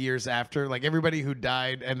 5 years after? Like everybody who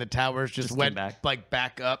died and the towers just went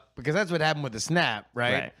back up? Because that's what happened with the snap,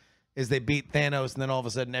 right? Is they beat Thanos and then all of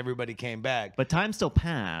a sudden everybody came back. But time still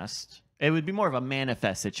passed. It would be more of a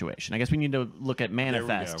Manifest situation. I guess we need to look at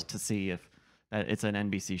Manifest to see if it's an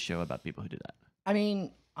NBC show about people who do that. I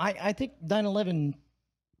mean, I think 9/11,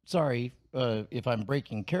 sorry if I'm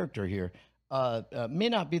breaking character here, may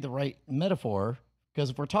not be the right metaphor, because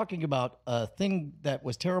if we're talking about a thing that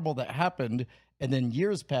was terrible that happened and then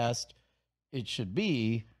years passed, it should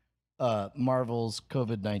be Marvel's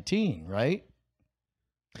COVID-19, right?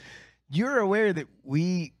 You're aware that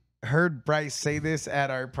we heard Bryce say this at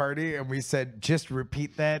our party and we said, just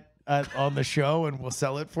repeat that on the show and we'll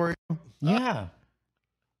sell it for you? Yeah.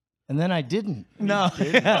 And then I didn't. No.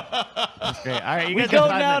 That's great. All right, you We guys go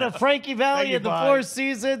got 5 now minutes. to Frankie Valli you, of the bye. Four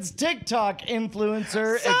Seasons, TikTok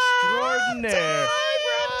influencer extraordinaire.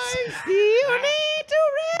 You need to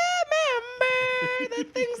remember the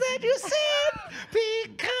things that you said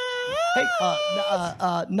because... Hey,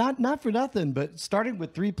 not for nothing, but starting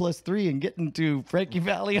with 3+3 and getting to Frankie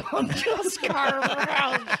Valli on Just Carl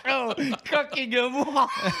show, cooking him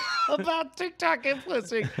about TikTok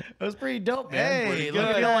influencing. It was pretty dope, man. Hey, Pretty look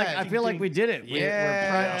good. at that. I feel like we did it. We're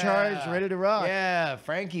prime charged, ready to rock. Yeah,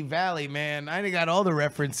 Frankie Valli, man. I got all the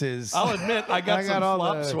references. I'll admit, I got some all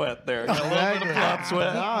flop the- sweat there. Got a little bit of flop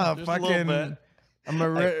sweat. Ah, just a little fucking... bit. I'm a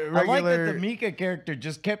regular... I like that the Mika character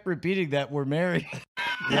just kept repeating that we're married.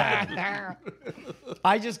 Yeah.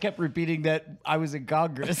 I just kept repeating that I was in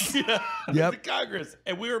Congress. Yep. The Congress,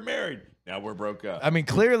 and we were married. Now we're broke up. I mean,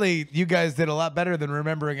 clearly, you guys did a lot better than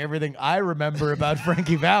remembering everything I remember about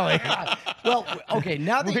Frankie Valli. Well, okay,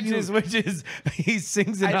 now that which is he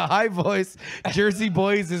sings in a high voice. Jersey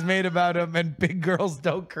Boys is made about him, and Big Girls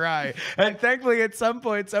Don't Cry. And thankfully, at some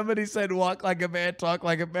point, somebody said, "Walk like a man, talk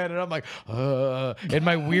like a man," and I'm like, in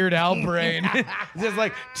my Weird Al brain, it's just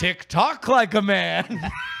like tick tock like a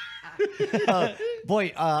man.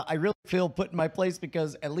 Boy, I really feel put in my place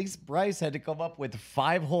because at least Bryce had to come up with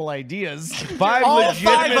 5 whole ideas. 5 All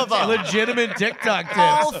 5 of them. legitimate TikTok tips.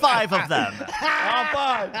 All 5 of them. All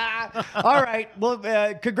 5. All right. Well,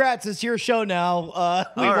 congrats. It's your show now. We All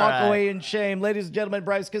walk right. away in shame. Ladies and gentlemen,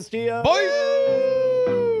 Bryce Castillo.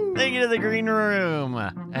 Thank you to the Green Room.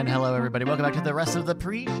 And hello, everybody. Welcome back to the rest of the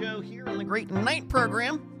pre-show here on the Great Night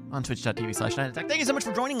program on twitch.tv/nightattack. Thank you so much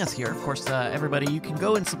for joining us here. Of course, everybody, you can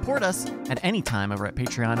go and support us at any time over at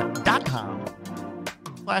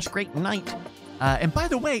patreon.com/greatnight. And by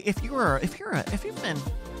the way, if you're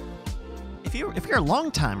a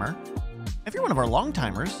long timer, if you're one of our long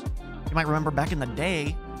timers, you might remember back in the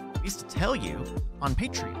day, we used to tell you on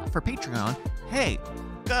Patreon, hey,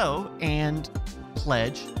 go and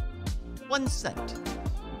pledge 1 cent.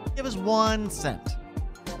 It was 1 cent.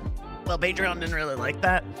 Well, Patreon didn't really like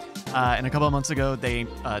that. And a couple of months ago, they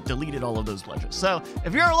deleted all of those pledges. So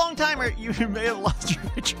if you're a long timer, you may have lost your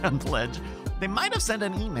Patreon pledge. They might have sent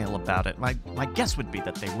an email about it. My guess would be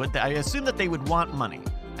that they would. I assume that they would want money.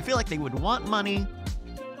 I feel like they would want money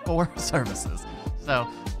for services. So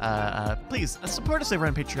please support us over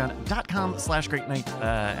on patreon.com/greatnight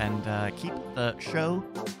and keep the show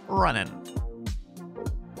running.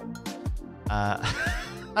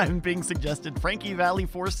 I'm being suggested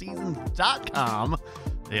FrankieValley4Seasons.com,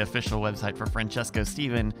 the official website for Francesco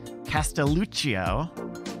Steven Castelluccio,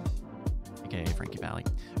 aka Frankie Valli.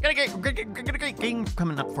 Got a great game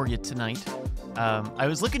coming up for you tonight. I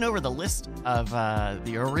was looking over the list of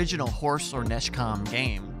the original Horse or Neshcom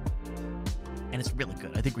game, and it's really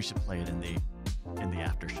good. I think we should play it in the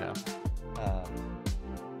after show.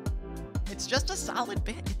 It's just a solid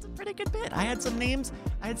bit. It's a pretty good bit. I had some names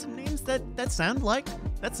that sound like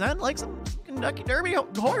some Kentucky Derby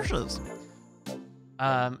horses.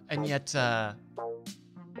 And yet, but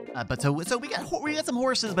so we got some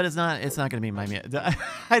horses, but it's not gonna be my.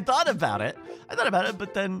 I thought about it,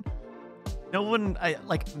 but then no one,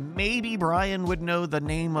 maybe Brian would know the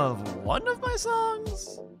name of one of my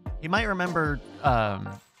songs. He might remember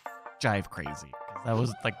Jive Crazy, because that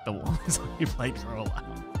was like the one song he played for a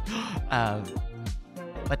while.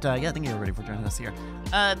 But yeah, thank you everybody for joining us here.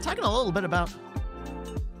 Talking a little bit about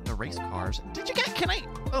the race cars.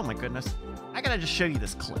 Oh my goodness. I gotta just show you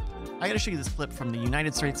this clip. I gotta show you this clip from the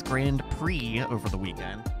United States Grand Prix over the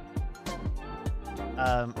weekend.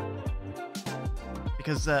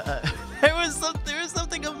 Because there was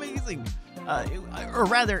something amazing, or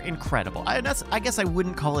rather incredible. I guess I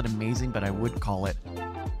wouldn't call it amazing, but I would call it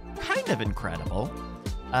kind of incredible.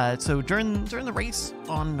 So during the race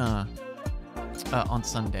on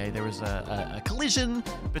Sunday, there was a collision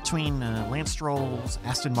between Lance Stroll's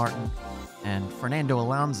Aston Martin and Fernando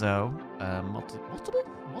Alonso,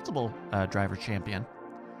 multiple driver champion.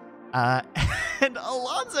 And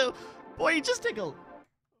Alonso, just take a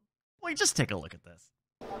look at this.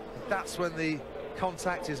 That's when the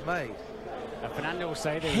contact is made. Fernando will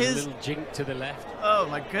say there's a little jink to the left. Oh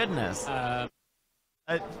my goodness.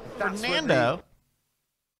 Fernando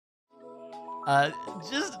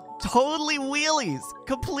just totally wheelies,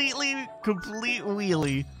 complete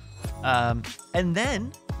wheelie, and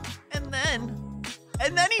then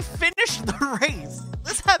he finished the race.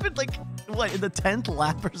 This happened like what, in the 10th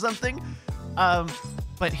lap or something.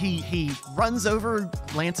 But he runs over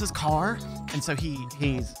Lance's car, and so he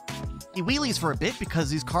wheelies for a bit because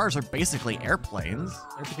these cars are basically airplanes.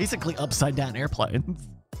 They're basically upside down airplanes.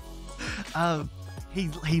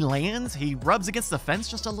 He lands, he rubs against the fence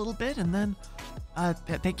just a little bit, and then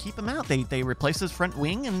they keep him out. They replace his front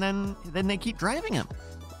wing, and then they keep driving him.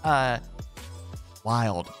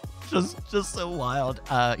 Wild, just so wild.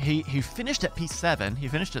 He finished at P7. He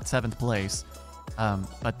finished at 7th place.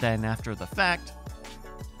 But then after the fact,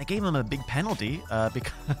 they gave him a big penalty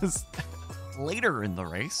because later in the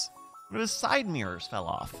race, his side mirrors fell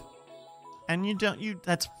off, and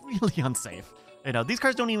that's really unsafe. You know, these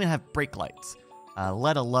cars don't even have brake lights,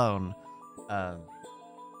 let alone a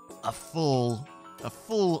full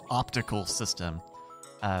optical system.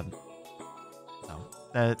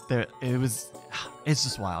 It's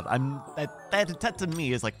just wild. That to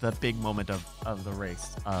me is like the big moment of the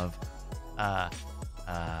race.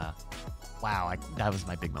 Wow, that was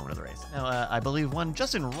my big moment of the race. Now, I believe one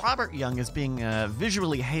Justin Robert Young is being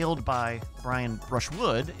visually hailed by Brian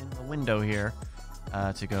Brushwood in the window here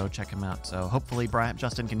to go check him out. So hopefully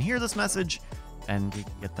Justin can hear this message and we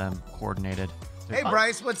can get them coordinated. Hey,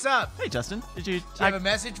 Bryce, what's up? Hey, Justin. Did you have a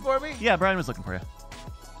message for me? Yeah, Brian was looking for you.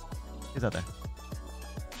 He's out there.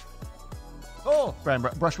 Oh, Brian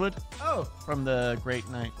Brushwood. Oh, from the Great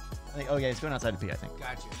Night. Oh yeah, he's going outside to pee, I think.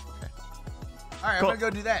 Gotcha. Okay. All right, cool. I'm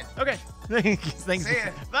gonna go do that. Okay. Thanks. See ya.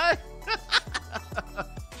 Bye.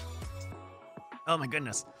 Oh my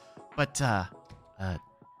goodness. But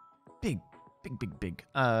big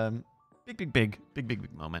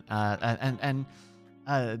moment. And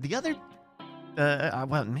the other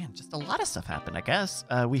well, man, just a lot of stuff happened, I guess.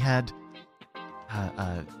 We had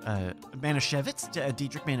Manischewitz,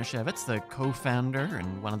 Dietrich Manischewitz, the co-founder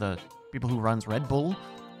and one of the people who runs Red Bull,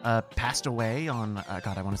 passed away on I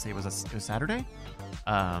want to say it was Saturday.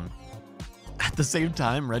 At the same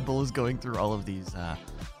time, Red Bull is going through all of these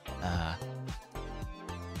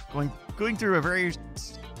going through a very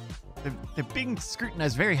they're being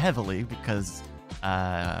scrutinized very heavily because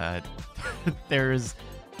there's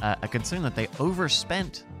a concern that they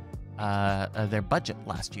overspent their budget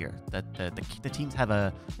last year. That the teams have I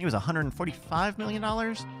think it was $145 million,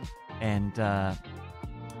 and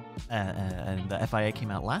the FIA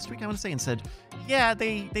came out last week, I want to say, and said, yeah,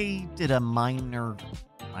 they did a minor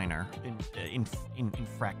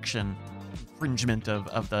infringement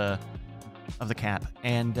of the cap,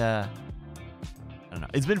 and I don't know.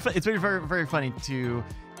 It's been very, very funny to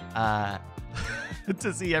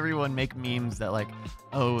to see everyone make memes that like,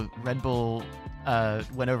 oh, Red Bull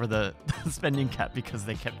went over the spending cap because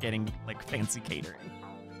they kept getting like fancy catering.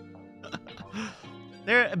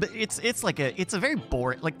 But it's a very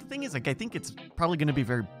boring. Like the thing is, like I think it's probably going to be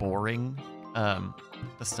very boring.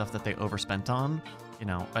 The stuff that they overspent on, you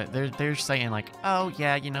know, they're saying like, oh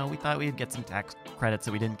yeah, you know, we thought we'd get some tax credits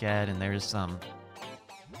that we didn't get, and there was some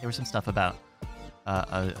stuff about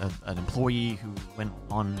an employee who went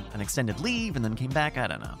on an extended leave and then came back. I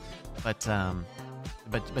don't know, but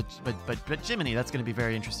Jiminy, that's going to be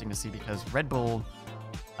very interesting to see because Red Bull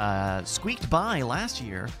squeaked by last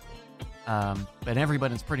year. But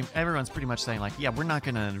everyone's pretty much saying like, yeah,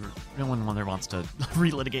 no one wants to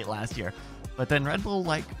relitigate last year. But then Red Bull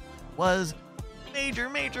like was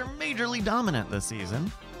majorly dominant this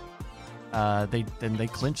season. they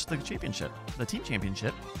clinched the championship, the team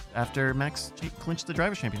championship, after Max clinched the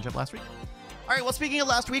drivers championship last week. All right, well, speaking of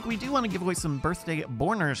last week, we do want to give away some birthday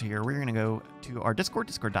borners here. We're going to go to our Discord,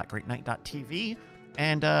 discord.greatnight.tv,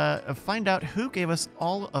 and find out who gave us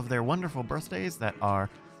all of their wonderful birthdays that are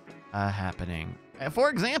happening. For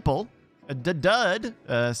example, Dud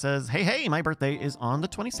says, hey, my birthday is on the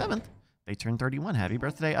 27th. They turned 31. Happy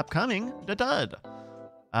birthday, upcoming, Dud.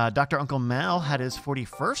 Dr. Uncle Mal had his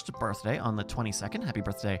 41st birthday on the 22nd. Happy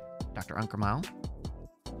birthday, Dr. Uncle Mal,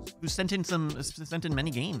 who sent in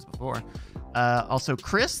many games before. Also,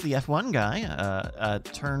 Chris, the F1 guy,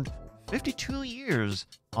 turned 52 years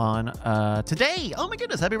on today. Oh my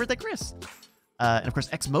goodness, happy birthday, Chris. And of course,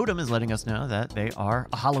 X Modem is letting us know that they are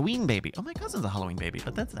a Halloween baby. Oh, my cousin's a Halloween baby,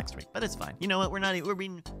 but that's next week. But it's fine. You know what? We're not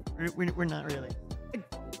really.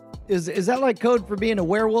 Is that like code for being a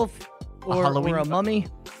werewolf or a mummy?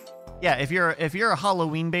 Yeah, if you're a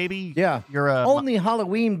Halloween baby, yeah, you're a only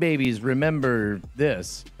Halloween babies remember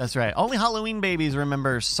this. That's right. Only Halloween babies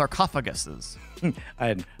remember sarcophaguses.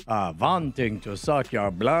 And wanting to suck your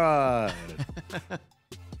blood.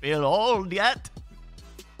 Feel old yet?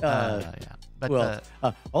 Yeah. But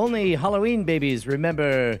only Halloween babies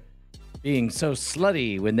remember being so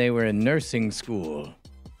slutty when they were in nursing school.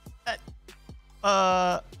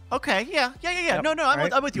 Okay, yeah. Yep. No,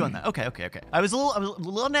 I'm with you on that. Okay. I was a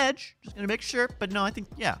little on edge, just gonna make sure, but no, I think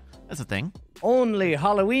that's a thing. Only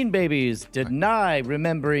Halloween babies deny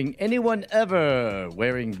remembering anyone ever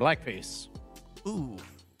wearing blackface. Ooh,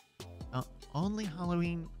 only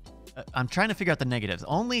Halloween. I'm trying to figure out the negatives.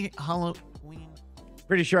 Only Halloween.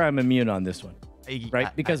 Pretty sure I'm immune on this one,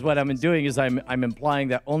 right? Because what I'm doing is I'm implying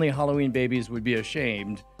that only Halloween babies would be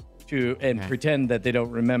ashamed to pretend that they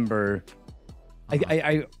don't remember. I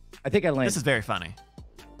think I landed. This is very funny.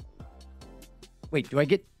 Wait, do I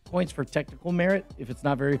get points for technical merit if it's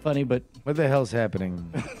not very funny? But what the hell's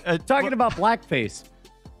happening? Talking about blackface.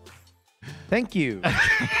 Thank you.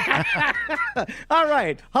 All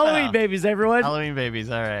right, Halloween babies, everyone. Halloween babies.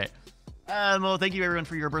 All right. Well, thank you everyone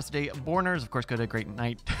for your birthday borners. Of course, go to Great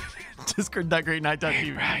Night, Discord.greatnight.tv.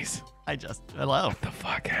 Hey, Bryce. Hello. What the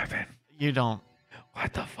fuck happened? You don't.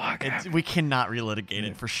 What the fuck happened? We cannot relitigate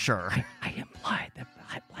it for sure. I implied that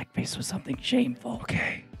blackface was something shameful.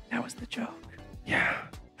 Okay. That was the joke. Yeah.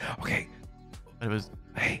 Okay. But it was.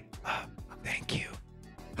 Hey, thank you.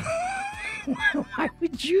 Why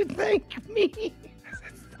would you thank me?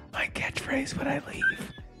 That's my catchphrase when I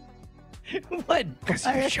leave. What? Because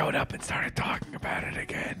you showed up and started talking about it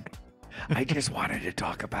again. I just wanted to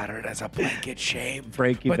talk about it as a blanket shame.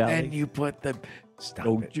 Frankie but Valley. Then you put the... Stop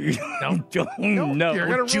don't it. You, don't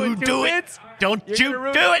you do it. Don't you do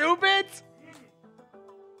it.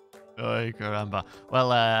 Ay, caramba. Well,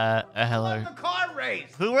 hello. The car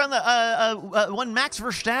race. Who won the one? Max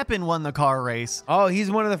Verstappen won the car race. Oh, he's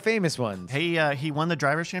one of the famous ones. He won the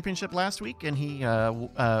drivers' championship last week, and he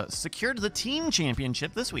secured the team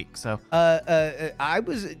championship this week. So, I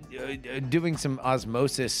was doing some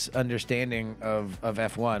osmosis understanding of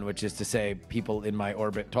F1, which is to say, people in my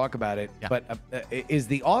orbit talk about it. Yeah. But is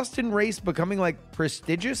the Austin race becoming like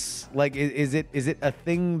prestigious? Like, is it a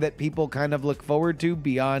thing that people kind of look forward to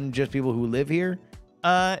beyond just people who live here?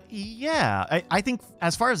 Yeah. I think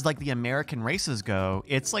as far as like the American races go,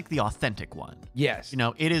 it's like the authentic one. Yes. You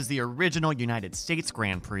know, it is the original United States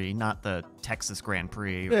Grand Prix, not the Texas Grand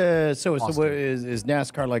Prix. So is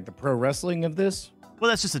NASCAR like the pro wrestling of this? Well,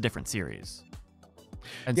 that's just a different series.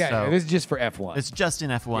 And yeah, this is just for F1. It's just in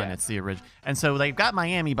F1. Yeah. It's the original. And so they've got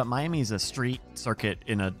Miami, but Miami's a street circuit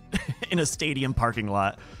in a stadium parking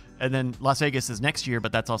lot. And then Las Vegas is next year,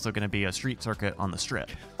 but that's also going to be a street circuit on the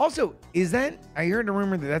Strip. Also, I heard a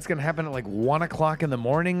rumor that that's going to happen at like 1 o'clock in the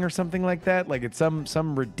morning or something like that. Like it's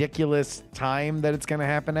some ridiculous time that it's going to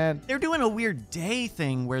happen at. They're doing a weird day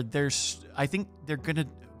thing where I think they're going to,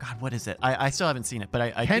 God, what is it? I still haven't seen it, but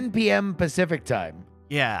I 10 p.m. Pacific time.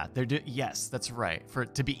 Yeah, yes, that's right. For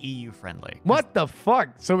it to be EU friendly. What the fuck?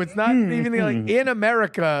 So it's not even like in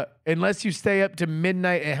America unless you stay up to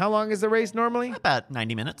midnight. And how long is the race normally? About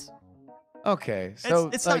 90 minutes. Okay, so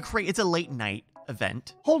it's like, not crazy. It's a late night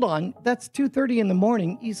event. Hold on, that's 2:30 in the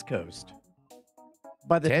morning East Coast.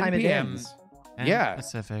 By the time it ends. 10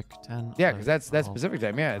 Pacific, 10. Yeah, because that's Pacific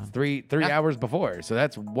time. Yeah, it's three hours before. So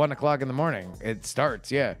that's 1 o'clock in the morning. It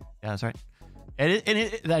starts. Yeah. Yeah, that's right. It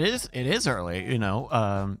is early, you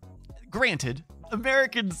know. Granted,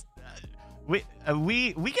 Americans We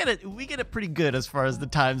get it pretty good as far as the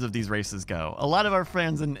times of these races go. A lot of our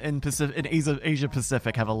friends in Asia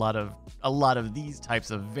Pacific have a lot of these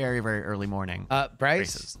types of very, very early morning Bryce,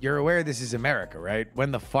 races. You're aware this is America, right?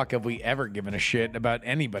 When the fuck have we ever given a shit about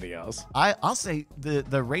anybody else? I'll say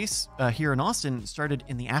the race here in Austin started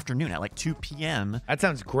in the afternoon at like 2 p.m. That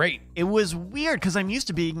sounds great. It was weird because I'm used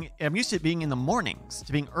to it being in the mornings,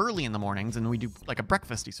 to being early in the mornings, and we do like a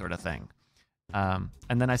breakfasty sort of thing. And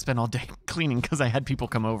then I spent all day cleaning because I had people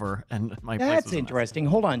come over and my place That's was a mess. interesting.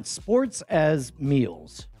 Hold on. Sports as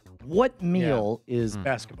meals. What meal is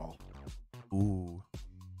basketball? Ooh.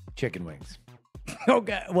 Chicken wings.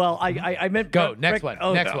 Okay. Well, I meant Go. Next one.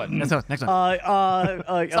 Oh, Next no. one. Next one.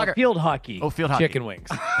 Soccer. Field hockey. Oh, field hockey. Chicken wings.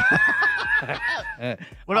 What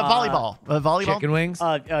about volleyball? Volleyball? Chicken wings.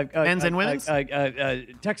 Men's and women's?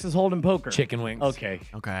 Texas Hold'em poker. Chicken wings. Okay.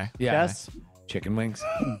 Okay. Yeah. Chess. Chicken wings.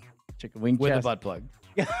 Chicken wing With a chess. butt plug.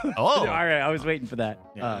 Oh. All right. I was waiting for that.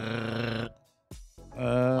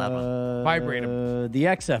 Vibrate 'em. The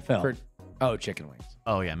XFL. Oh, chicken wings.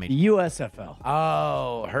 Oh, yeah. The Maybe. USFL.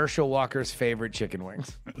 Oh, Herschel Walker's favorite chicken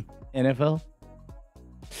wings. NFL.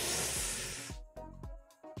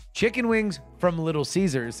 Chicken wings from Little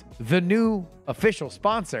Caesars, the new official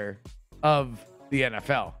sponsor of the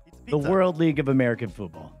NFL. The World League of American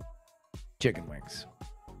Football. Chicken wings.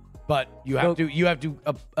 But you have to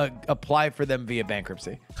apply for them via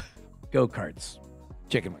bankruptcy. Go-karts.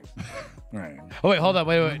 Chicken wings. Right. Oh wait, hold on,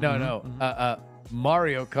 wait, no.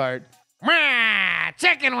 Mario Kart.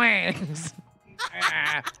 Chicken wings.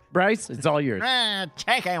 Bryce, it's all yours.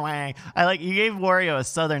 Chicken wing. You gave Wario a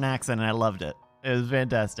southern accent and I loved it. It was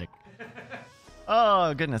fantastic.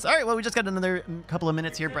 Oh, goodness. All right, well, we just got another couple of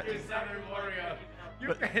minutes here. Southern Wario.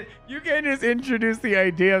 You can just introduce the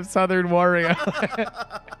idea of Southern Wario.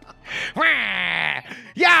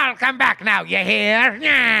 Y'all come back now, you hear?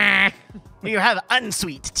 You have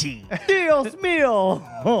unsweet tea. Dios mío.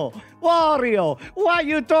 Oh, Wario, why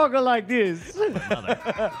you talking like this?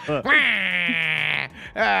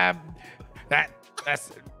 That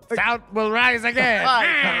sound will rise again.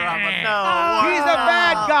 No. He's a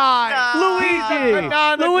bad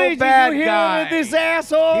guy. Luigi, bad you hear guy. this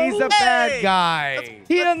asshole? He's a bad guy.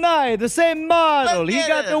 He and I, the same model. Let's He get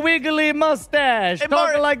got it. the wiggly mustache, Hey, talking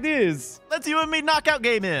Mario. like this. Let's you and me knockout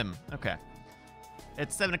game him. Okay.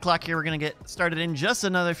 It's 7 o'clock here. We're going to get started in just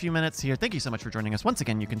another few minutes here. Thank you so much for joining us. Once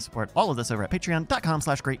again, you can support all of this over at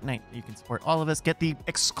patreon.com/greatnight. You can support all of us. Get the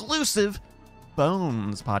exclusive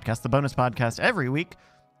Bones podcast, the bonus podcast every week,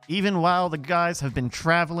 even while the guys have been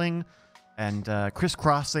traveling and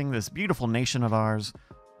crisscrossing this beautiful nation of ours.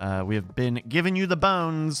 We have been giving you the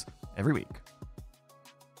bones every week.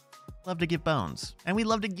 Love to give bones. And we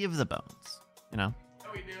love to give the bones, you know?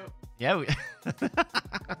 We do. Yeah,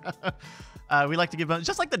 we like to give bones,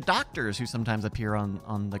 just like the doctors who sometimes appear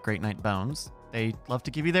on the Great Night Bones. They love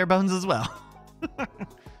to give you their bones as well. If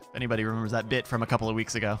anybody remembers that bit from a couple of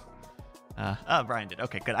weeks ago. Brian did.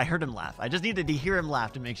 Okay, good. I heard him laugh. I just needed to hear him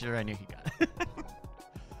laugh to make sure I knew he got it.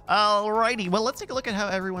 Alrighty. Well, let's take a look at how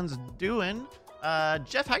everyone's doing.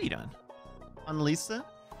 Jeff, how you doing? On Lisa?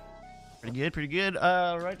 Pretty good, pretty good.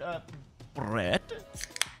 Right. Brett.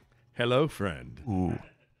 Hello, friend. Ooh.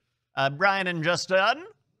 Brian and Justin.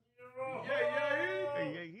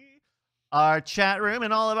 Our chat room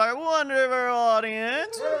and all of our wonderful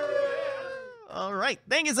audience. All right.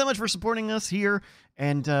 Thank you so much for supporting us here.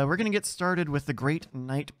 And we're going to get started with the Great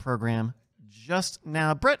Night program just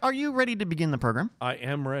now. Brett, are you ready to begin the program? I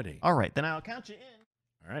am ready. All right. Then I'll count you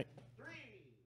in. All right.